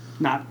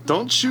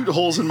 Don't shoot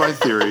holes in my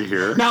theory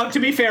here. Now, to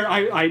be fair,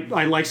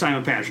 I like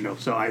Simon Pagenaud,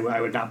 so I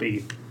would not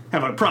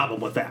have a problem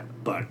with that.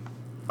 But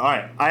all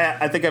right,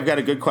 I think I've got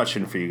a good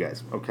question for you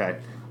guys. Okay,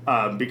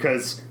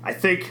 because I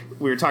think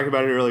we were talking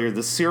about it earlier.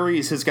 The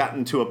series has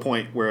gotten to a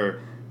point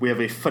where we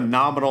have a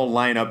phenomenal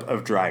lineup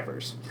of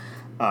drivers,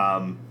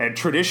 and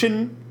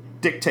tradition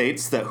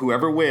dictates that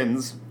whoever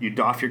wins, you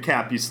doff your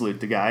cap, you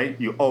salute the guy.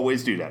 You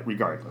always do that,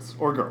 regardless,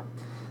 or girl.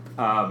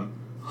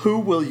 Who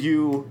will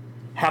you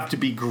have to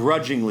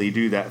begrudgingly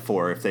do that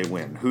for if they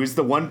win? Who's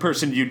the one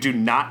person you do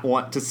not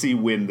want to see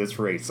win this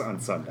race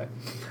on Sunday?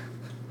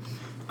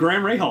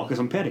 Graham Rahal, because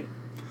I'm petty.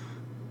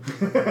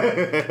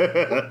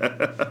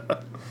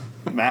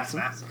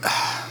 Massive.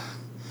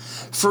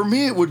 For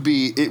me, it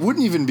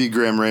wouldn't even be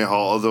Graham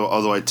Rahal,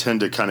 although I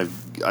tend to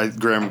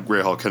Graham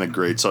Rahal kind of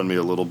grates on me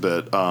a little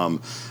bit.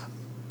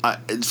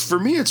 For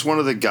me, it's one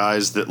of the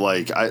guys that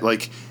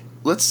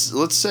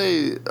let's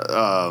say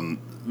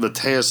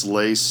Matthias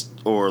Lace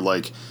or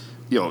a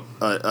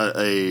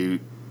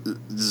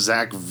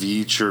Zach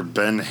Veach or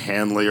Ben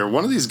Hanley or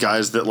one of these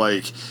guys that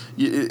it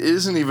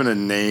isn't even a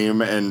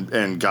name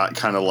and got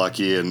kind of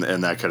lucky and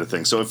that kind of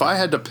thing. So if I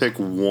had to pick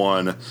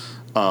one,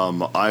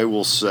 I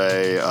will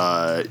say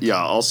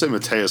I'll say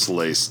Matthias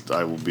Lace.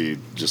 I will be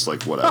just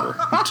whatever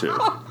too.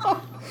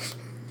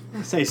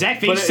 Say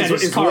Zach Veach set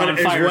his car on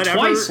fire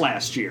twice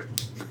last year.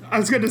 I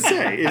was going to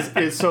say,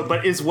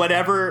 is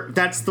whatever,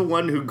 that's the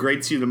one who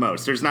grates you the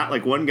most. There's not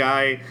one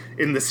guy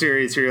in the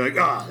series where you're like,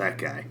 oh, that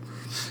guy.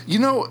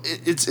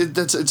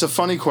 It's a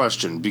funny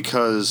question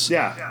because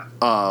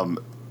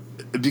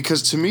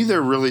because to me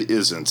there really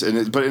isn't,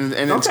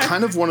 it's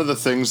kind of one of the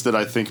things that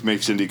I think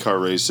makes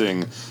IndyCar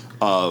racing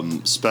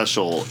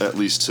special, at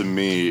least to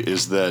me,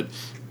 is that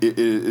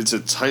it's a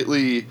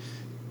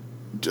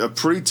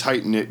pretty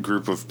tight knit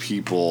group of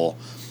people.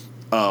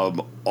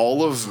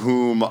 All of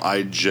whom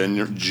I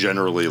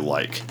generally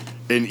like,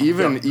 and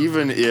even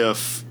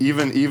if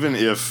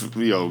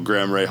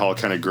Graham Rahal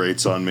kind of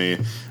grates on me,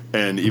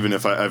 and even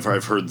if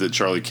I've heard that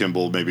Charlie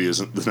Kimball maybe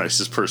isn't the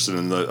nicest person,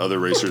 and the other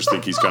racers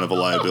think he's kind of a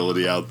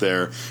liability out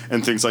there,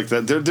 and things like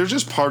that, they're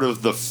just part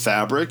of the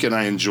fabric, and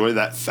I enjoy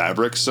that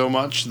fabric so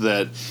much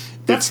that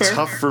it's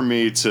tough for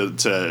me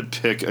to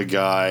pick a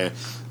guy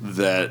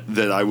that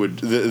I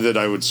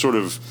would sort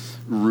of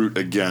root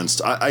against.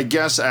 I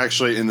guess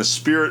actually, in the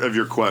spirit of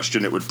your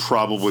question, it would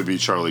probably be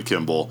Charlie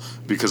Kimball,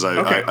 because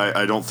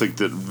I don't think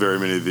that very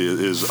many of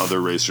his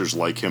other racers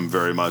like him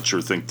very much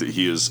or think that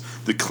he is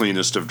the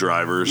cleanest of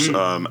drivers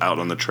out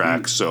on the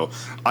track. So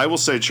I will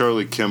say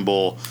Charlie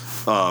Kimball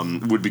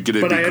would be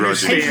getting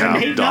begrudging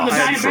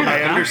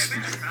I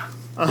understand.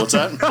 What's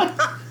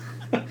that?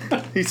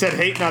 He said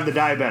hating on the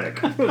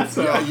diabetic.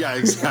 So. Yeah,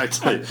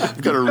 exactly.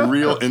 I've got a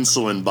real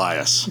insulin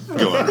bias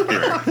going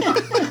here.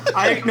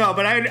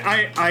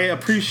 I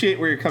appreciate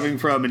where you're coming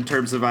from in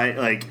terms of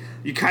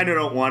you kind of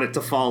don't want it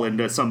to fall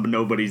into some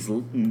nobody's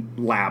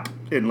lap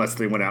unless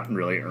they went out and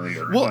really earned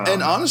it. Well,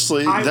 and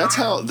honestly, that's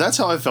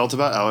how I felt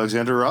about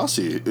Alexander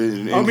Rossi.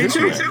 Me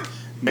too.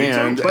 But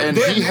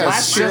he has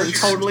last year since,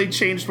 totally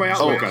changed my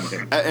outlook on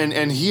him.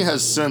 And he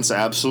has since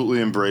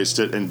absolutely embraced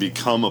it and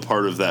become a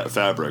part of that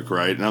fabric,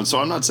 right? And so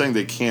I'm not saying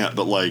they can't,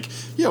 but like,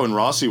 when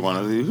Rossi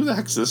wanted, who the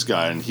heck's this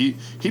guy? And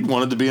he'd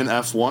wanted to be in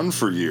F1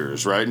 for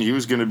years, right? And he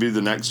was going to be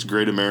the next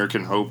great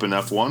American hope in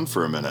F1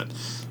 for a minute,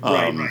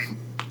 Right.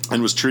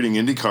 And was treating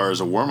IndyCar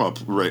as a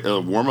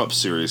warm-up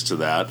series to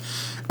that.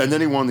 And then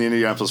he won the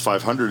Indianapolis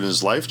 500, and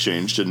his life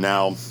changed, and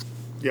now.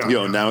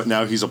 Yeah.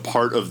 Now he's a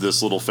part of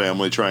this little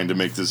family trying to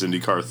make this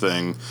IndyCar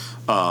thing,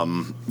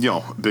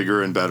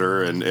 bigger and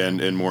better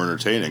and more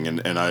entertaining,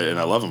 and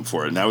I love him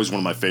for it. Now he's one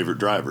of my favorite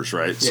drivers,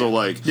 right? Yeah. So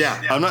like,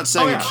 Yeah. I'm not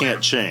saying it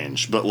can't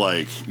change, but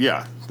like,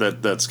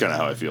 that's kind of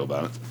how I feel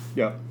about it.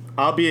 Yeah,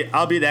 I'll be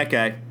that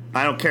guy.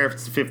 I don't care if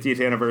it's the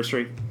 50th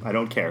anniversary. I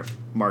don't care.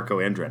 Marco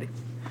Andretti.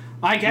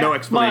 I get No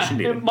explanation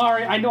needed.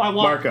 Mario, I know. I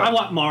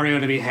want Mario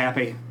to be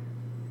happy.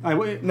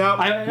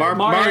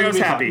 Mario's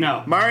happy.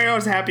 No,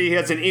 Mario's happy. He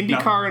has an Indy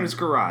car in his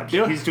garage.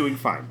 He's doing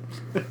fine.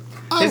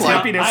 His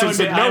happiness is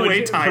in no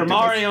way tied for to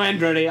Mario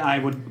Andretti.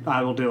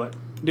 I will do it.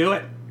 Do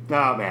it.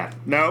 Oh man,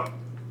 nope,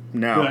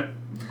 no. Do it.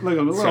 Look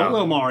at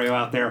little Mario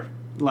out there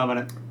loving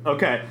it.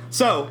 Okay,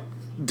 so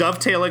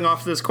dovetailing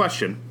off this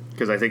question,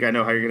 because I think I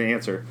know how you're going to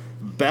answer.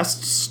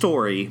 Best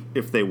story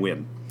if they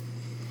win.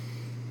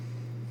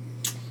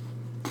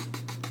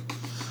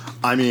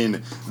 I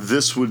mean,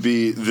 this would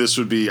be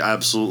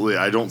absolutely.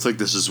 I don't think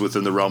this is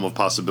within the realm of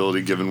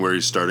possibility given where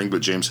he's starting,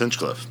 but James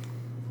Hinchcliffe.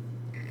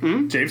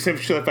 James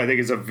Hinchcliffe, I think,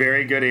 is a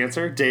very good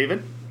answer.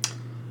 David?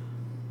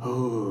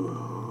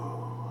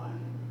 Oh.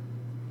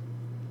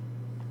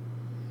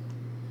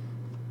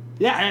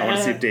 Yeah, I want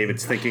to see if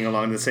David's thinking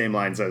along the same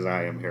lines as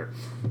I am here.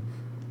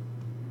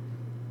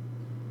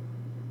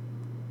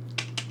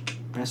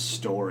 Best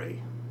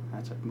story.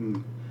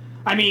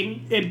 I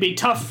mean, it'd be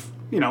tough,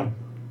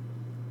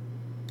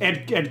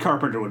 Ed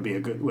Carpenter would be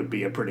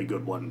a pretty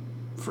good one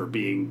for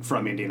being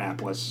from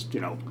Indianapolis,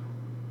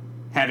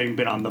 having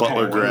been on the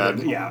Butler pole. grad.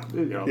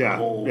 The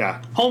whole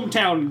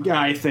hometown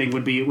guy thing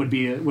would be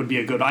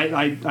a good.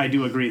 I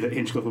do agree that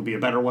Hinchcliffe would be a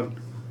better one,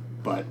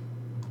 but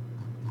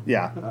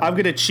yeah, I'm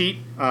gonna cheat.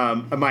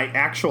 My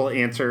actual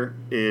answer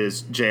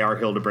is J.R.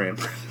 Hildebrand.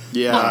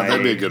 Yeah,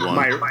 that'd be a good one.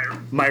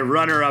 My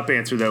runner-up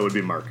answer though would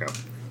be Marco,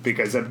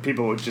 because then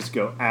people would just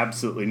go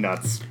absolutely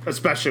nuts,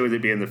 especially with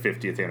it being the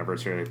 50th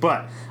anniversary.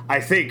 But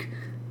I think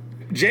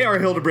J.R.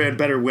 Hildebrand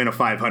better win a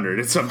 500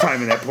 at some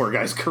time in that poor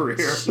guy's career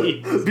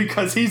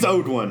because he's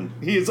owed one.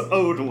 He is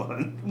owed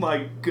one.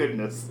 My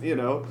goodness,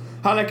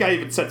 how that guy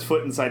even sets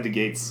foot inside the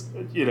gates,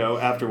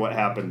 after what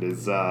happened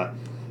is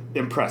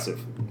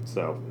impressive.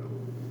 So,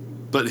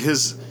 but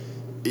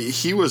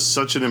he was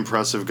such an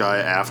impressive guy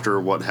after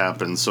what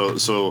happened. So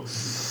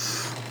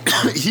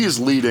he is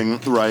leading,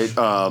 right?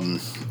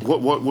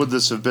 What would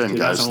this have been,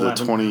 guys? The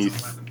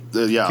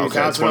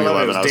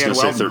 2011. I was going to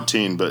say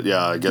 13, but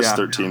I guess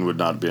 13 would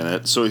not be in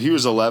it. So he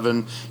was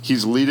 11.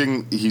 He's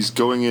leading. He's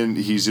going in.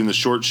 He's in the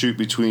short chute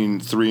between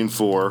 3 and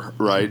 4.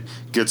 Right,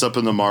 gets up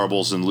in the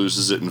marbles and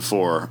loses it in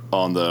 4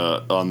 on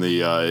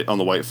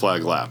the white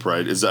flag lap.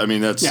 Right?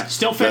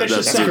 still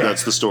finishes second.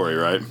 That's the story,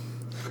 right?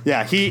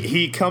 Yeah,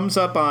 he comes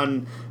up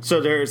on.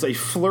 So there's a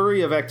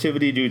flurry of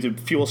activity due to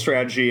fuel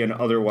strategy and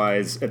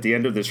otherwise at the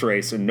end of this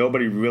race, and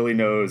nobody really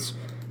knows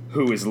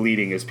who is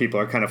leading as people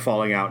are kind of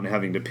falling out and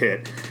having to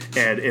pit.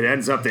 And it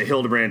ends up that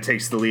Hildebrand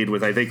takes the lead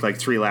with, I think, like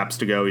 3 laps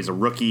to go. He's a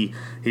rookie.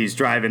 He's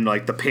driving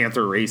like the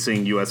Panther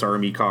Racing U.S.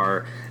 Army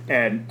car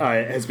and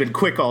has been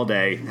quick all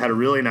day, had a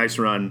really nice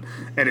run,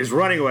 and is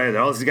running away.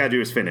 All he's got to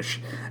do is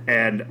finish.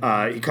 And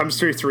he comes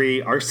through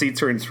 3. Our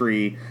seats are in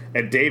 3.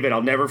 And David,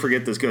 I'll never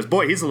forget this, goes,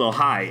 boy, he's a little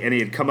high. And he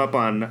had come up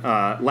on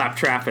lap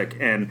traffic.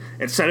 And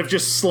instead of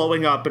just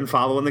slowing up and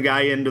following the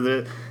guy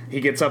he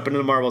gets up into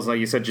the marbles, like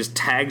you said, just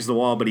tags the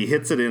wall, but he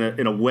hits it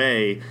in a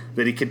way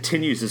that he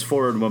continues his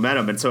forward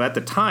momentum. And so at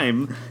the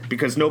time,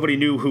 because nobody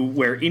knew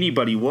where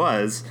anybody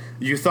was,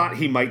 you thought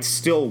he might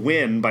still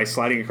win by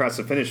sliding across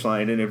the finish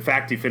line. And in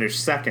fact, he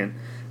finished second.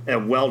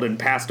 And Weldon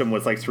passed him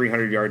with like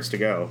 300 yards to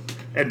go.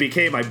 And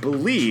became, I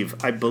believe,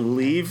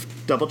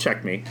 double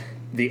check me,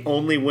 the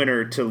only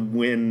winner to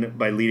win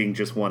by leading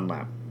just 1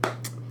 lap.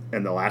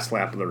 And the last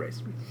lap of the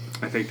race.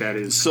 I think that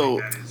is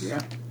so.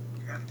 Yeah.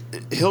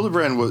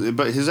 Hildebrand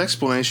but his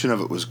explanation of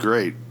it was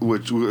great,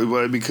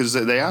 because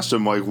they asked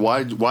him, like,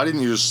 why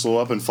didn't you just slow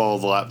up and follow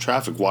the lap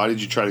traffic? Why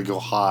did you try to go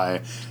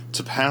high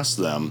to pass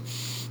them?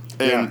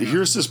 And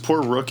here's this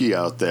poor rookie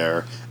out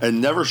there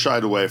and never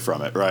shied away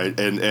from it, right?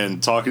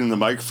 And talking in the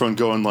microphone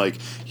going like,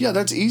 yeah,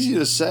 that's easy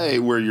to say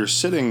where you're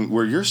sitting,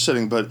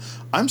 but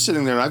I'm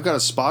sitting there and I've got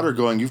a spotter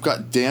going, you've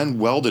got Dan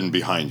Weldon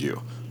behind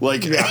you.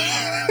 Like,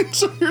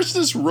 so here's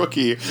this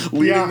rookie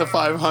leading the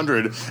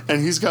 500,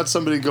 and he's got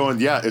somebody going,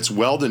 it's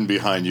Weldon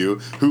behind you,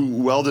 who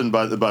Weldon,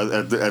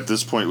 at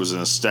this point, was an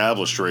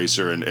established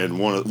racer and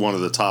one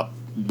of the top,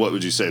 what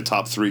would you say,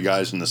 top 3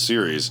 guys in the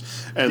series.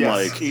 And,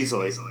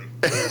 easily.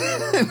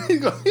 And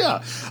you go,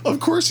 of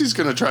course he's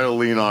going to try to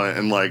lean on it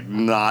and, like,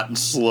 not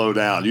slow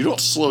down. You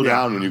don't slow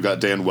down when you've got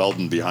Dan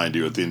Weldon behind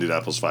you at the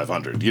Indianapolis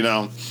 500,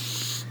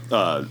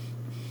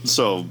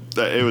 So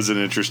it was an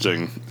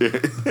interesting,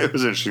 it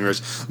was an interesting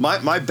race.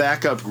 My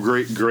backup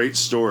great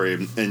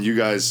story, and you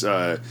guys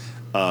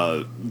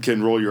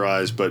can roll your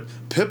eyes, but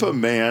Pippa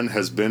Mann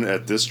has been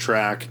at this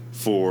track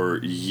for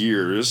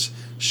years.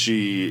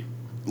 She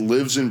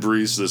lives and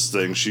breathes this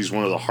thing. She's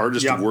one of the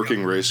hardest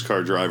working race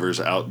car drivers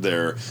out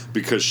there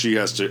because she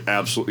has to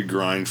absolutely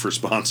grind for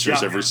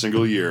sponsors every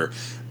single year.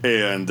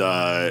 And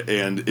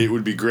it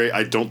would be great.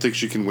 I don't think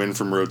she can win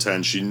from row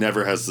 10. She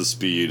never has the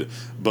speed,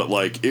 but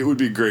like it would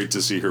be great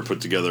to see her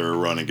put together a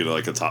run and get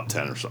like a top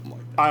 10 or something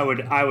like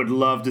that. I would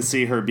love to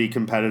see her be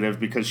competitive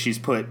because she's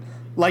put,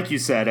 like you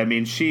said, I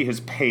mean, she has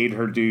paid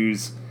her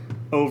dues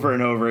over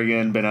and over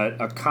again, been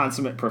a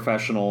consummate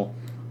professional,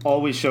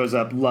 always shows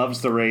up,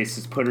 loves the race,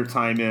 has put her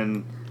time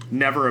in,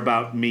 never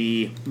about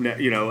me,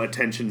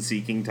 attention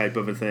seeking type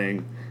of a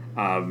thing.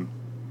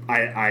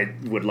 I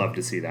would love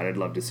to see that. I'd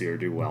love to see her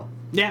do well.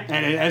 Yeah,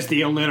 and as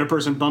the only other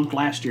person bumped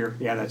last year,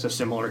 that's a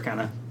similar kind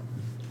of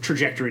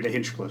trajectory to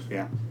Hinchcliffe,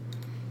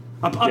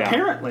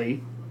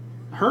 Apparently,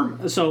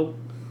 so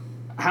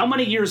how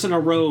many years in a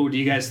row do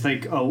you guys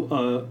think,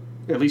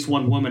 at least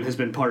one woman has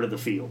been part of the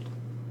field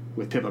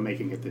with Pippa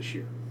making it this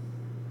year?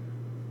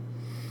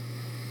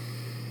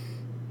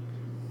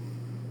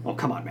 Oh,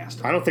 come on,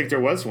 Master. I don't think there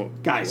was one.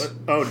 Guys. What?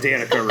 Oh,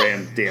 Danica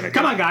ran. Danica.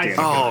 Come on, guys. Danica.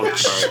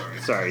 Oh,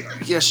 sorry.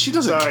 Yeah, she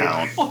doesn't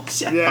count. Oh,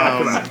 shit.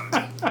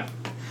 Yeah,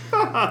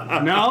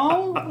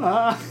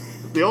 No?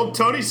 the old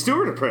Tony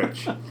Stewart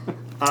approach.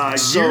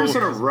 Years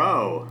in a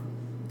row.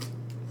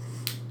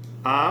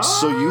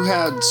 So you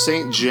had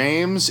St.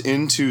 James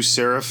into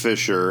Sarah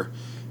Fisher,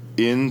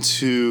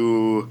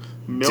 into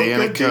Milka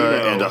Danica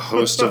Dino. and a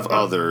host of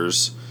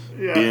others,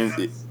 Yes.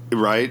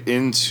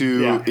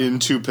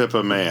 into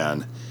Pippa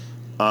Mann.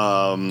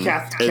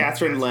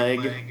 Catherine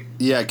Legg.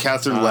 Yeah,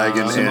 Catherine Legg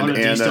and Simona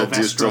Di Anna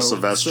Silvestro. Di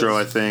Silvestro,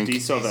 I think. Di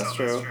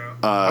Silvestro.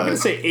 I'm gonna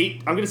say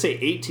 8. I'm gonna say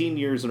 18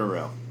 years in a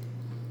row.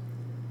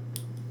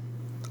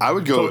 I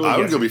would go. Totally I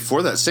would go guessing.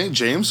 before that. St.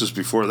 James was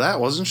before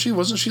that, wasn't she?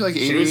 Wasn't she like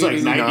 88, She was like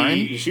 89?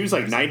 90. She was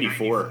like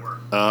 94.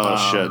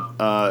 Oh shit.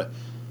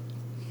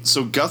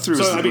 So Guthrie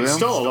was So I mean, the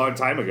still a long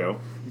time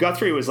ago.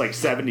 Guthrie was like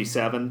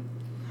 77.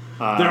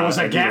 There was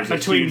a and gap there was a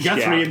between huge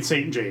Guthrie gap. and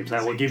St. James.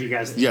 I will give you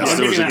guys. Yes, I'll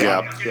there give was you a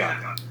that. gap.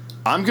 Yeah.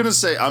 I'm gonna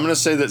say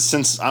that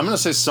since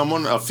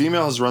a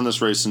female has run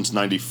this race since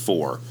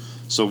 '94.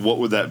 So what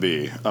would that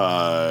be?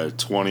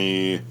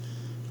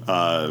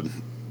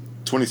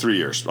 23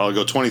 years. I'll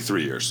go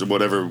 23 years. So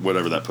whatever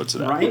that puts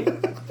it at. Right?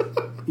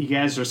 You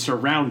guys are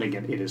surrounding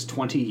it. It is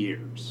 20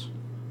 years.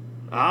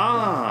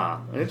 Ah,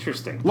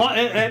 interesting.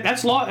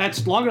 That's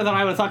longer than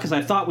I would have thought because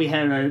I thought we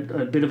had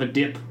a bit of a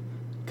dip,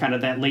 kind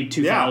of that late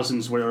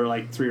 2000s where there were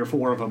like 3 or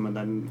 4 of them, and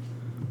then,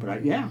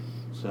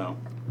 so.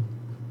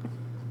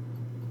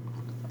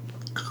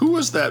 Who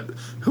was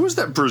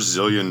that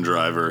Brazilian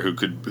driver who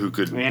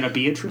could Anna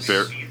Beatrice.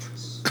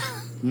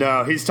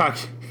 No, he's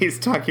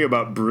talking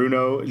about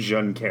Bruno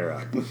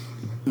Junqueira.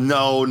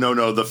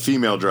 No, the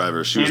female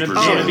driver. She was Anna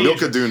Brazilian.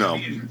 Beatrice. Milka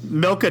Duno.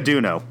 Milka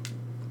Duno.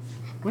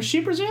 Was she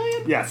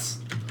Brazilian? Yes,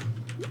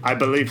 I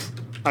believe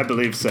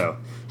so.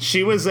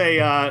 She was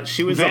a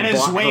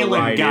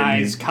Venezuelan,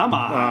 guys. Come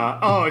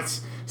on.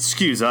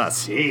 Excuse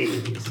us.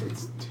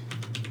 Jeez.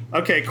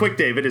 Okay, quick,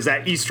 David. Is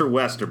that East or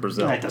West or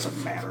Brazil? That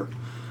doesn't matter.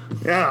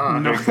 Yeah,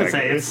 No, exactly.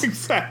 it's-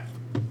 Exactly.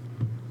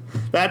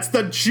 That's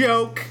the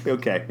joke.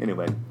 Okay.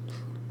 Anyway,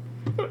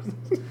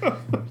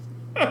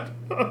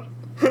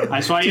 I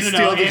just want you to to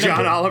know. steal the Anna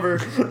John Oliver,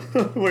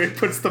 where he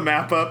puts the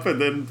map up, and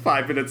then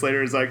 5 minutes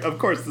later he's like, "Of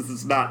course, this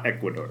is not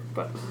Ecuador."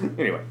 But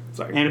anyway,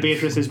 sorry. Anna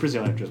Beatrice is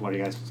Brazilian. Just what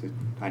you guys.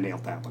 I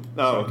nailed that one.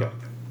 Oh,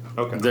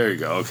 okay. There you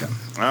go. Okay.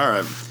 All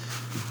right.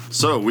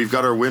 So we've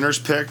got our winners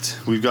picked.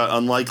 We've got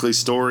unlikely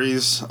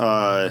stories.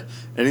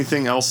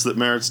 Anything else that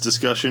merits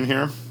discussion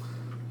here?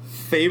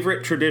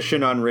 Favorite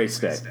tradition on race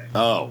day.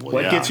 Oh,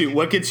 What gets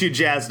you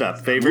jazzed up?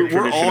 Favorite We're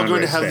tradition all on going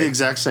to race have day. the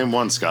exact same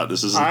one, Scott.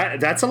 This is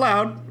That's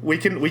allowed. We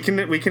can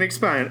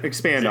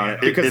expand on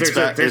it because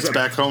it's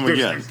back home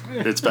again.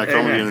 It's back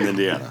home again in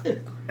Indiana.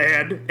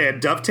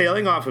 And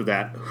dovetailing off of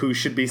that, who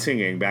should be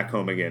singing "Back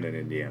Home Again" in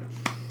Indiana?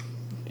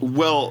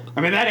 Well,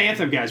 I mean, that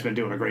anthem guy's been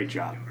doing a great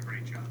job.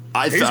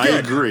 I He's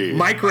good. agree.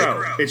 Mike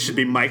Rowe. It should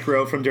be Mike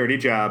Rowe from Dirty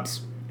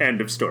Jobs. End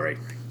of story.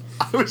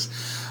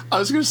 I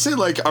was going to say,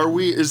 like,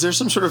 is there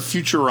some sort of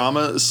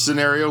Futurama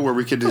scenario where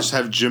we could just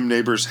have Jim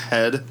Neighbors'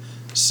 head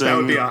sing? That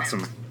would be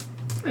awesome.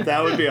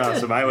 That would be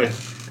awesome.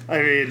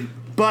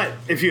 But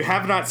if you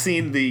have not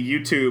seen the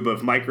YouTube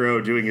of Mike Rowe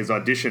doing his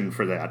audition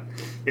for that,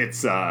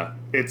 it's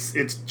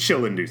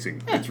chill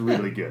inducing. It's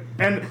really good.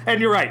 And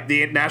you're right.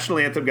 The national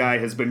anthem guy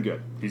has been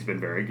good. He's been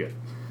very good.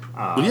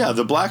 Yeah,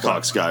 the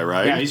Blackhawks guy,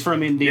 right? Yeah, he's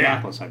from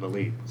Indianapolis, I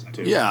believe.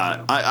 Too.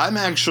 Yeah, I'm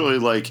actually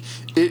like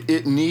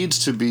it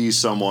needs to be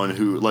someone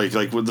who like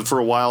for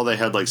a while they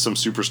had like some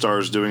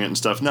superstars doing it and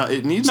stuff. No,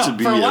 it needs to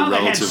be for a while a they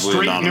had relatively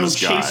Straight No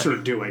anonymous guy. Chaser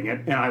doing it,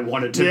 and I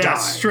wanted to die.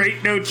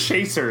 Straight No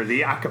Chaser,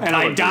 the acapella. And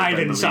I group, died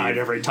believe. inside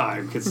every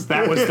time because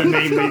that was the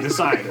name they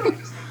decided.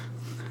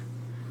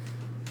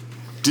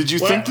 Did you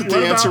think that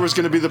the answer was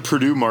going to be the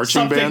Purdue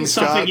marching band,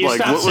 Scott? Something you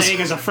stopped what was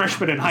saying as a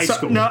freshman in high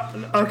school. No,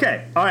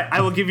 okay, all right.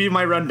 I will give you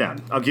my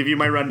rundown. I'll give you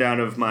my rundown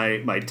of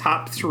my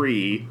top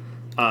 3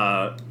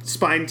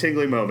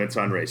 spine-tingling moments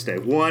on race day.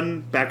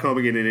 1, back home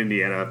again in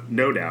Indiana,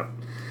 no doubt.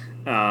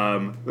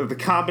 The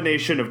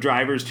combination of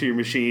drivers to your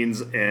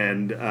machines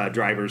and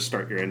drivers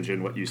start your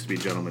engine, what used to be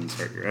gentlemen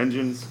start your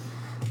engines.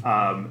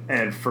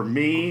 And for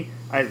me,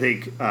 I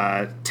think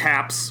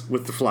taps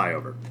with the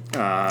flyover.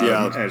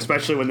 And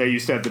especially when they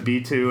used to have the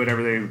B2 and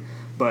everything.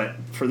 But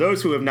for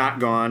those who have not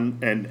gone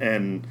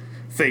and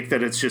think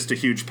that it's just a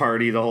huge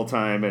party the whole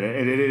time, and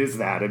it is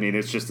that. I mean,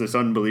 it's just this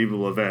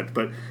unbelievable event.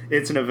 But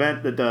it's an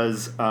event that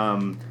does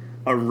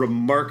a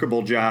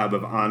remarkable job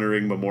of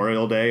honoring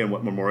Memorial Day and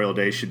what Memorial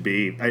Day should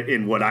be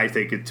in what I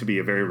think it to be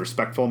a very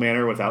respectful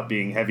manner without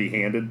being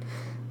heavy-handed.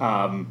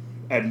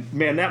 And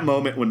man, that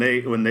moment when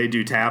they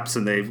do taps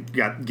and they've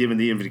got given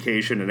the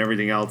invocation and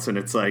everything else, and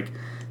it's like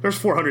there's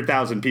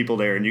 400,000 people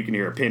there, and you can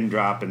hear a pin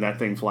drop, and that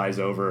thing flies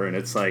over, and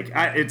it's like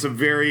it's a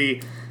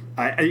very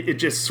it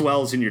just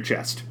swells in your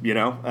chest, you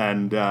know.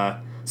 And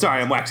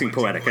sorry, I'm waxing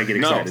poetic. I get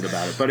excited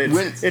about it, but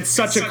it's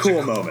such a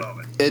cool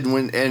moment.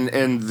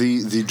 And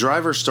the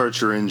driver start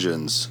your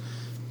engines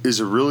is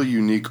a really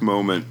unique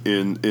moment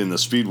in the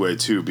speedway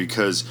too,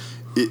 because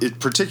it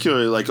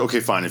particularly, like, okay,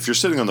 fine, if you're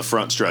sitting on the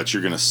front stretch,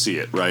 you're going to see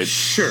it, right?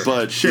 Sure.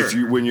 But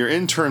when you're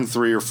in turn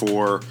 3 or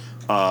 4,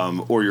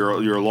 or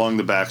you're along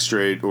the back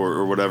straight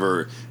or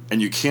whatever,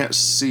 and you can't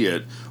see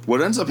it,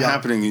 what ends up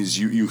happening is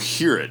you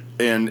hear it,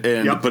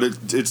 but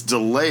it's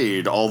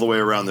delayed all the way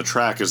around the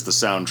track as the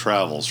sound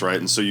travels, right?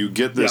 And so you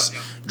get this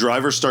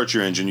driver start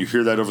your engine, you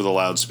hear that over the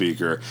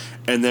loudspeaker,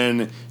 and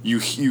then you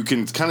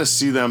can kind of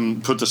see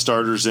them put the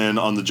starters in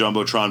on the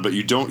Jumbotron, but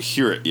you don't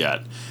hear it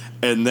yet.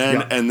 And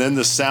then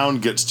the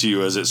sound gets to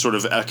you as it sort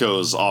of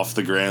echoes off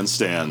the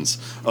grandstands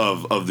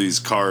of these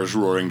cars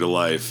roaring to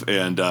life,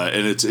 and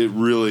it's a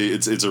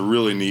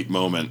really neat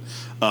moment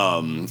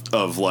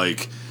of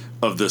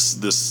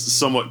this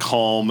somewhat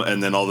calm,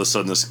 and then all of a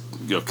sudden this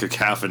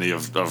cacophony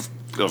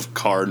of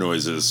car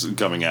noises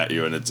coming at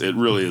you, and it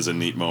really is a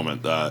neat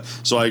moment.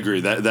 So I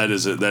agree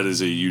that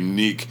is a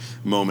unique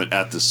moment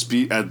at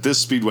this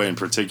speedway in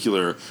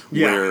particular,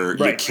 where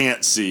you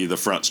can't see the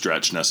front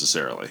stretch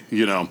necessarily.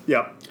 You know.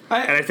 Yep.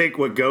 And I think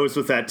what goes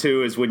with that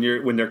too is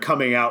when they're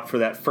coming out for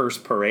that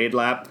first parade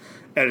lap,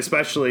 and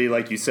especially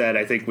like you said,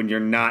 I think when you're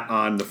not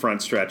on the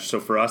front stretch. So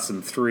for us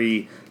in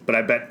 3, but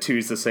I bet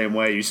 2's the same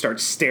way. You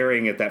start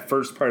staring at that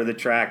first part of the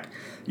track.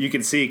 You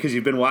can see, because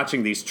you've been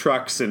watching these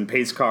trucks and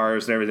pace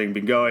cars and everything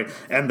been going,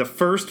 and the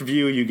first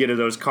view you get of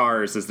those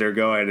cars as they're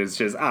going is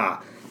just your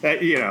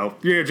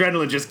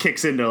adrenaline just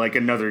kicks into like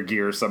another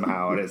gear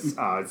somehow, and it's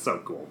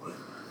so cool.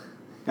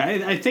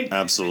 I think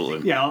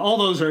absolutely, yeah, all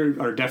those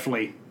are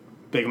definitely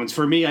big ones.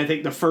 For me, I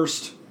think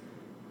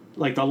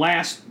the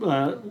last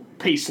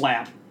pace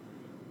lap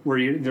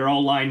where they're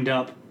all lined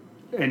up,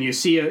 and you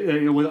see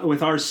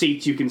with our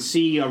seats, you can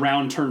see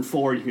around turn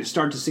 4. You can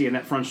start to see in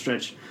that front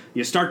stretch.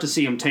 You start to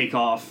see them take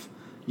off.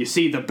 You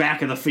see the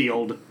back of the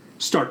field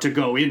start to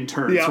go in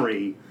turn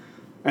 3,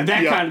 and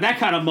that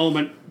kind of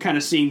moment, kind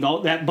of seeing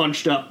that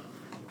bunched up,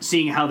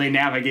 seeing how they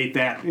navigate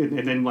that,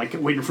 and then like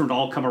waiting for them to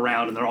all come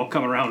around, and they're all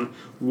coming around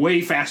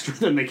way faster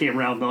than they came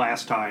around the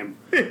last time,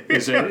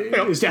 is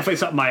definitely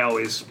something I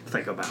always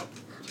think about.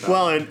 So.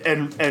 Well,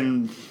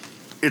 and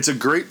it's a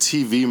great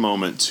TV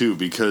moment too,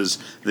 because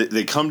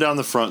they come down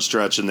the front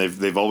stretch, and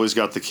they've always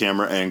got the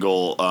camera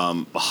angle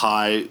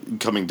high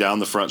coming down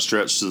the front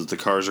stretch so that the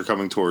cars are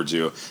coming towards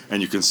you,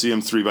 and you can see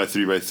them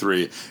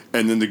 3x3x3,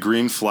 and then the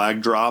green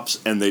flag drops,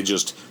 and they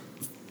just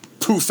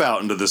poof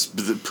out into this.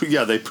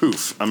 They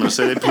poof. I'm going to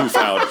say they poof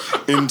out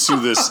into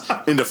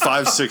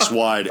 5-6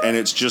 wide, and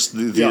it's just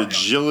the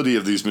agility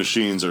of these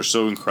machines are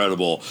so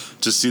incredible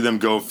to see them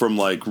go from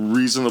like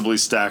reasonably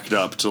stacked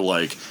up to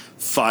like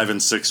 5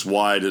 and 6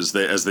 wide as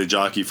they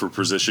jockey for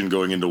position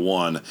going into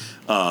 1,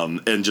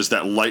 and just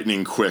that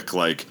lightning quick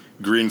like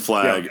green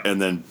flag,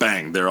 and then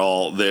bang, they're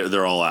all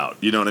out.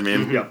 You know what I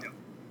mean?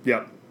 Mm-hmm.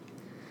 Yep.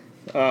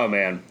 Oh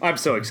man, I'm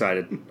so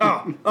excited.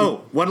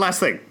 Oh, one last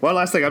thing.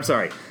 I'm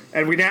sorry.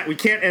 And we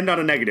can't end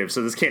on a negative,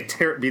 so this can't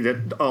be the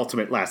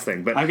ultimate last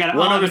thing. But I've got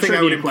one other thing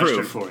I would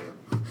improve for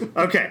you.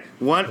 Okay,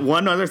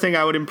 one other thing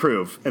I would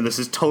improve, and this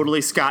is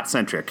totally Scott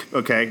centric.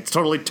 Okay, it's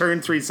totally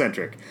turn 3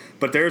 centric.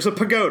 But there's a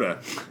pagoda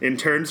in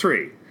turn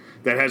 3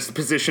 that has the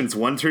positions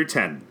 1 through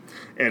 10,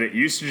 and it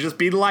used to just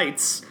be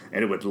lights,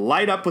 and it would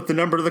light up with the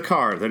number of the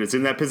car that is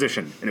in that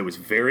position, and it was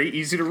very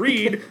easy to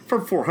read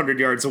from 400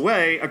 yards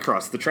away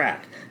across the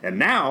track. And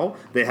now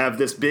they have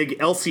this big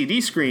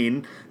LCD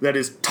screen that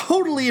is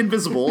totally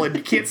invisible, and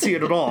you can't see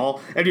it at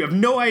all, and you have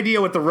no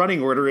idea what the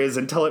running order is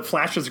until it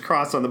flashes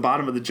across on the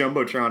bottom of the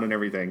Jumbotron and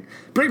everything.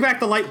 Bring back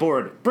the light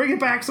board. Bring it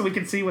back so we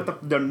can see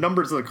what the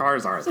numbers of the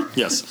cars are.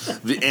 Yes,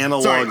 the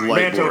analog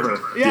light board.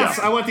 Yes,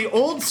 I want the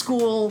old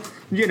school,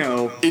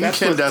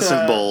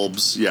 incandescent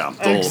bulbs. Yeah,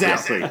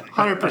 exactly,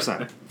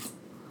 100%.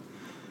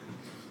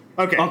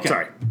 Okay,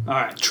 sorry. All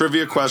right.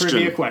 Trivia question,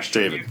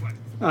 David.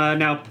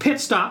 Now,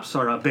 pit stops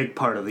are a big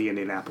part of the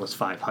Indianapolis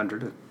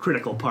 500, a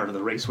critical part of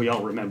the race. We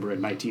all remember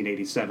in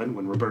 1987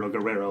 when Roberto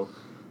Guerrero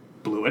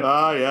blew it.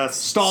 Ah, yes.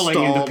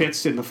 Stalling in the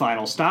pits in the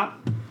final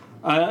stop.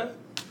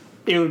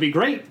 It would be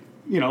great,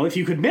 if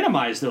you could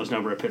minimize those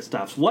number of pit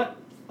stops. What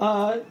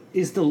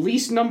is the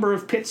least number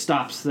of pit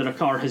stops that a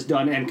car has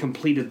done and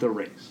completed the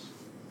race?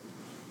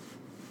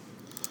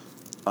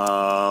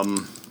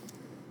 Oh,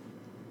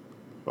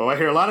 I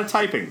hear a lot of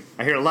typing.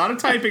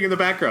 In the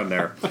background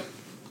there.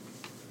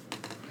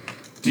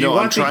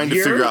 I'm trying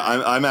to figure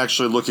out. I'm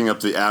actually looking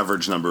up the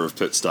average number of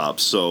pit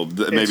stops, so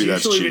maybe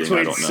that's cheating.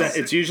 I don't know.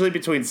 It's usually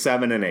between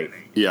 7 and 8.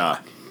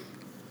 Yeah.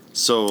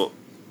 So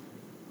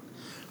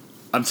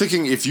I'm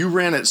thinking if you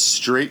ran it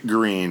straight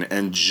green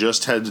and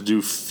just had to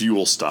do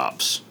fuel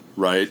stops,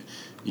 right,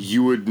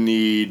 you would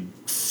need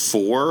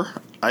 4,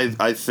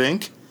 I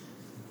think,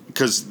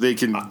 because they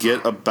can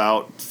get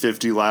about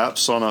 50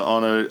 laps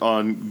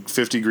on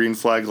 50 green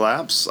flag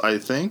laps, I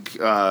think.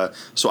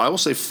 So I will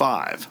say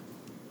 5.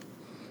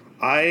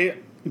 I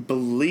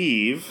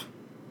believe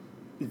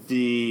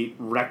the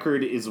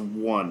record is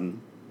 1,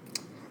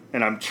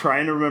 and I'm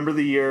trying to remember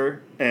the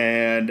year.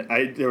 And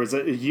there was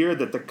a year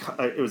that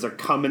it was a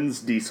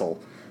Cummins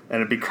diesel,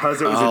 and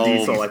because it was a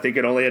diesel, I think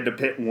it only had to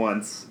pit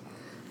once.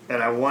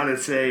 And I want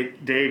to say,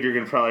 Dave, you're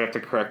going to probably have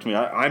to correct me.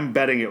 I'm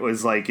betting it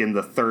was like in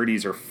the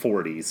 30s or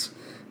 40s,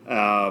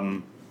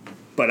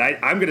 but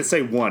I'm going to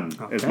say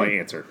 1 is my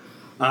answer.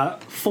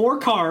 4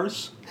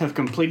 cars have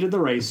completed the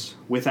race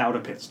without a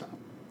pit stop.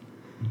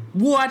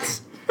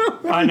 What?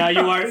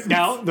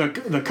 Now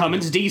the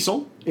Cummins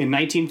diesel in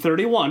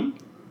 1931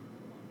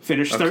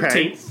 finished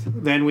 13th.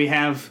 Then we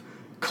have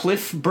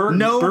Cliff Berg.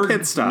 No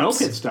pit stops.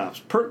 No pit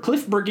stops.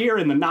 Cliff Bergier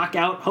in the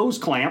knockout hose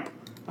clamp.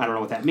 I don't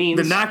know what that means.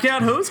 The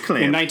knockout hose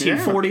clamp. In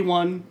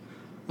 1941,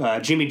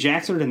 Jimmy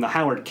Jackson and the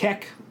Howard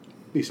Keck.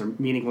 These are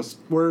meaningless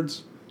words.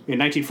 In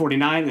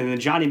 1949, and then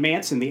Johnny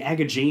Mance and the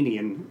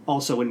Agajanian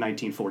also in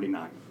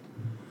 1949.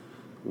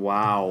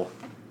 Wow.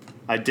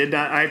 I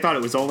thought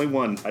it was only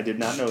 1. I did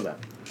not know that.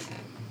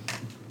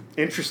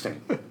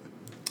 Interesting.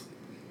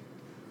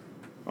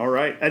 All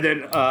right. And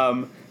then,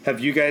 have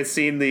you guys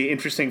seen the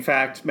interesting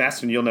fact?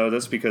 Maston, you'll know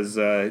this because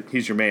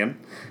he's your man.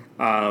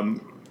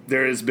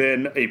 There has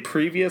been a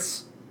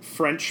previous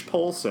French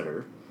pole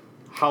sitter.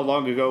 How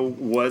long ago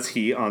was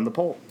he on the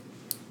pole?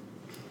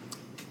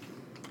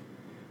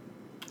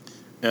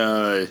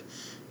 And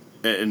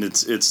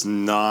it's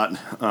not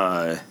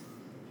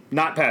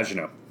Not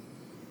Pagenaud.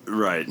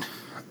 Right.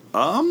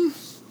 I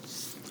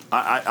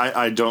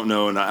don't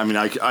know, and I mean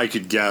I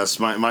could guess.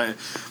 My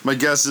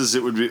guess is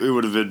it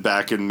would have been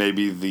back in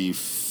maybe the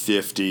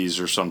 50s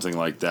or something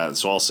like that.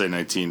 So I'll say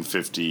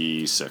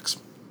 1956.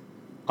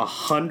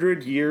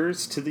 100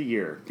 years to the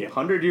year. Yeah.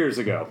 100 years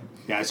ago.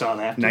 Yeah, I saw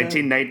that.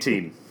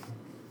 1919.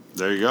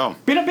 There you go.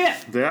 Been a bit.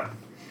 Yeah.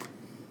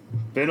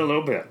 Been a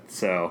little bit.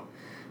 So,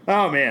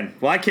 oh man.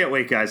 Well, I can't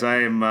wait, guys.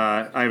 I'm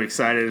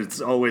excited.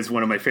 It's always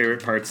one of my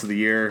favorite parts of the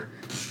year.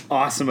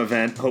 Awesome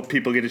event. Hope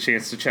people get a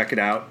chance to check it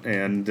out,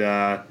 and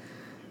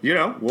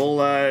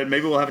we'll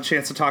maybe we'll have a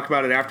chance to talk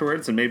about it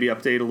afterwards, and maybe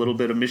update a little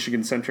bit of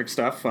Michigan centric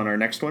stuff on our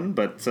next one.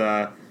 But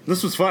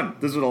this was fun.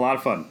 This was a lot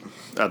of fun.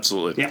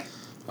 Absolutely. Yeah.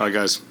 All right,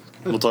 guys.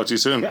 We'll talk to you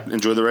soon. Yeah.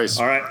 Enjoy the race.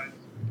 All right.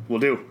 We'll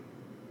do.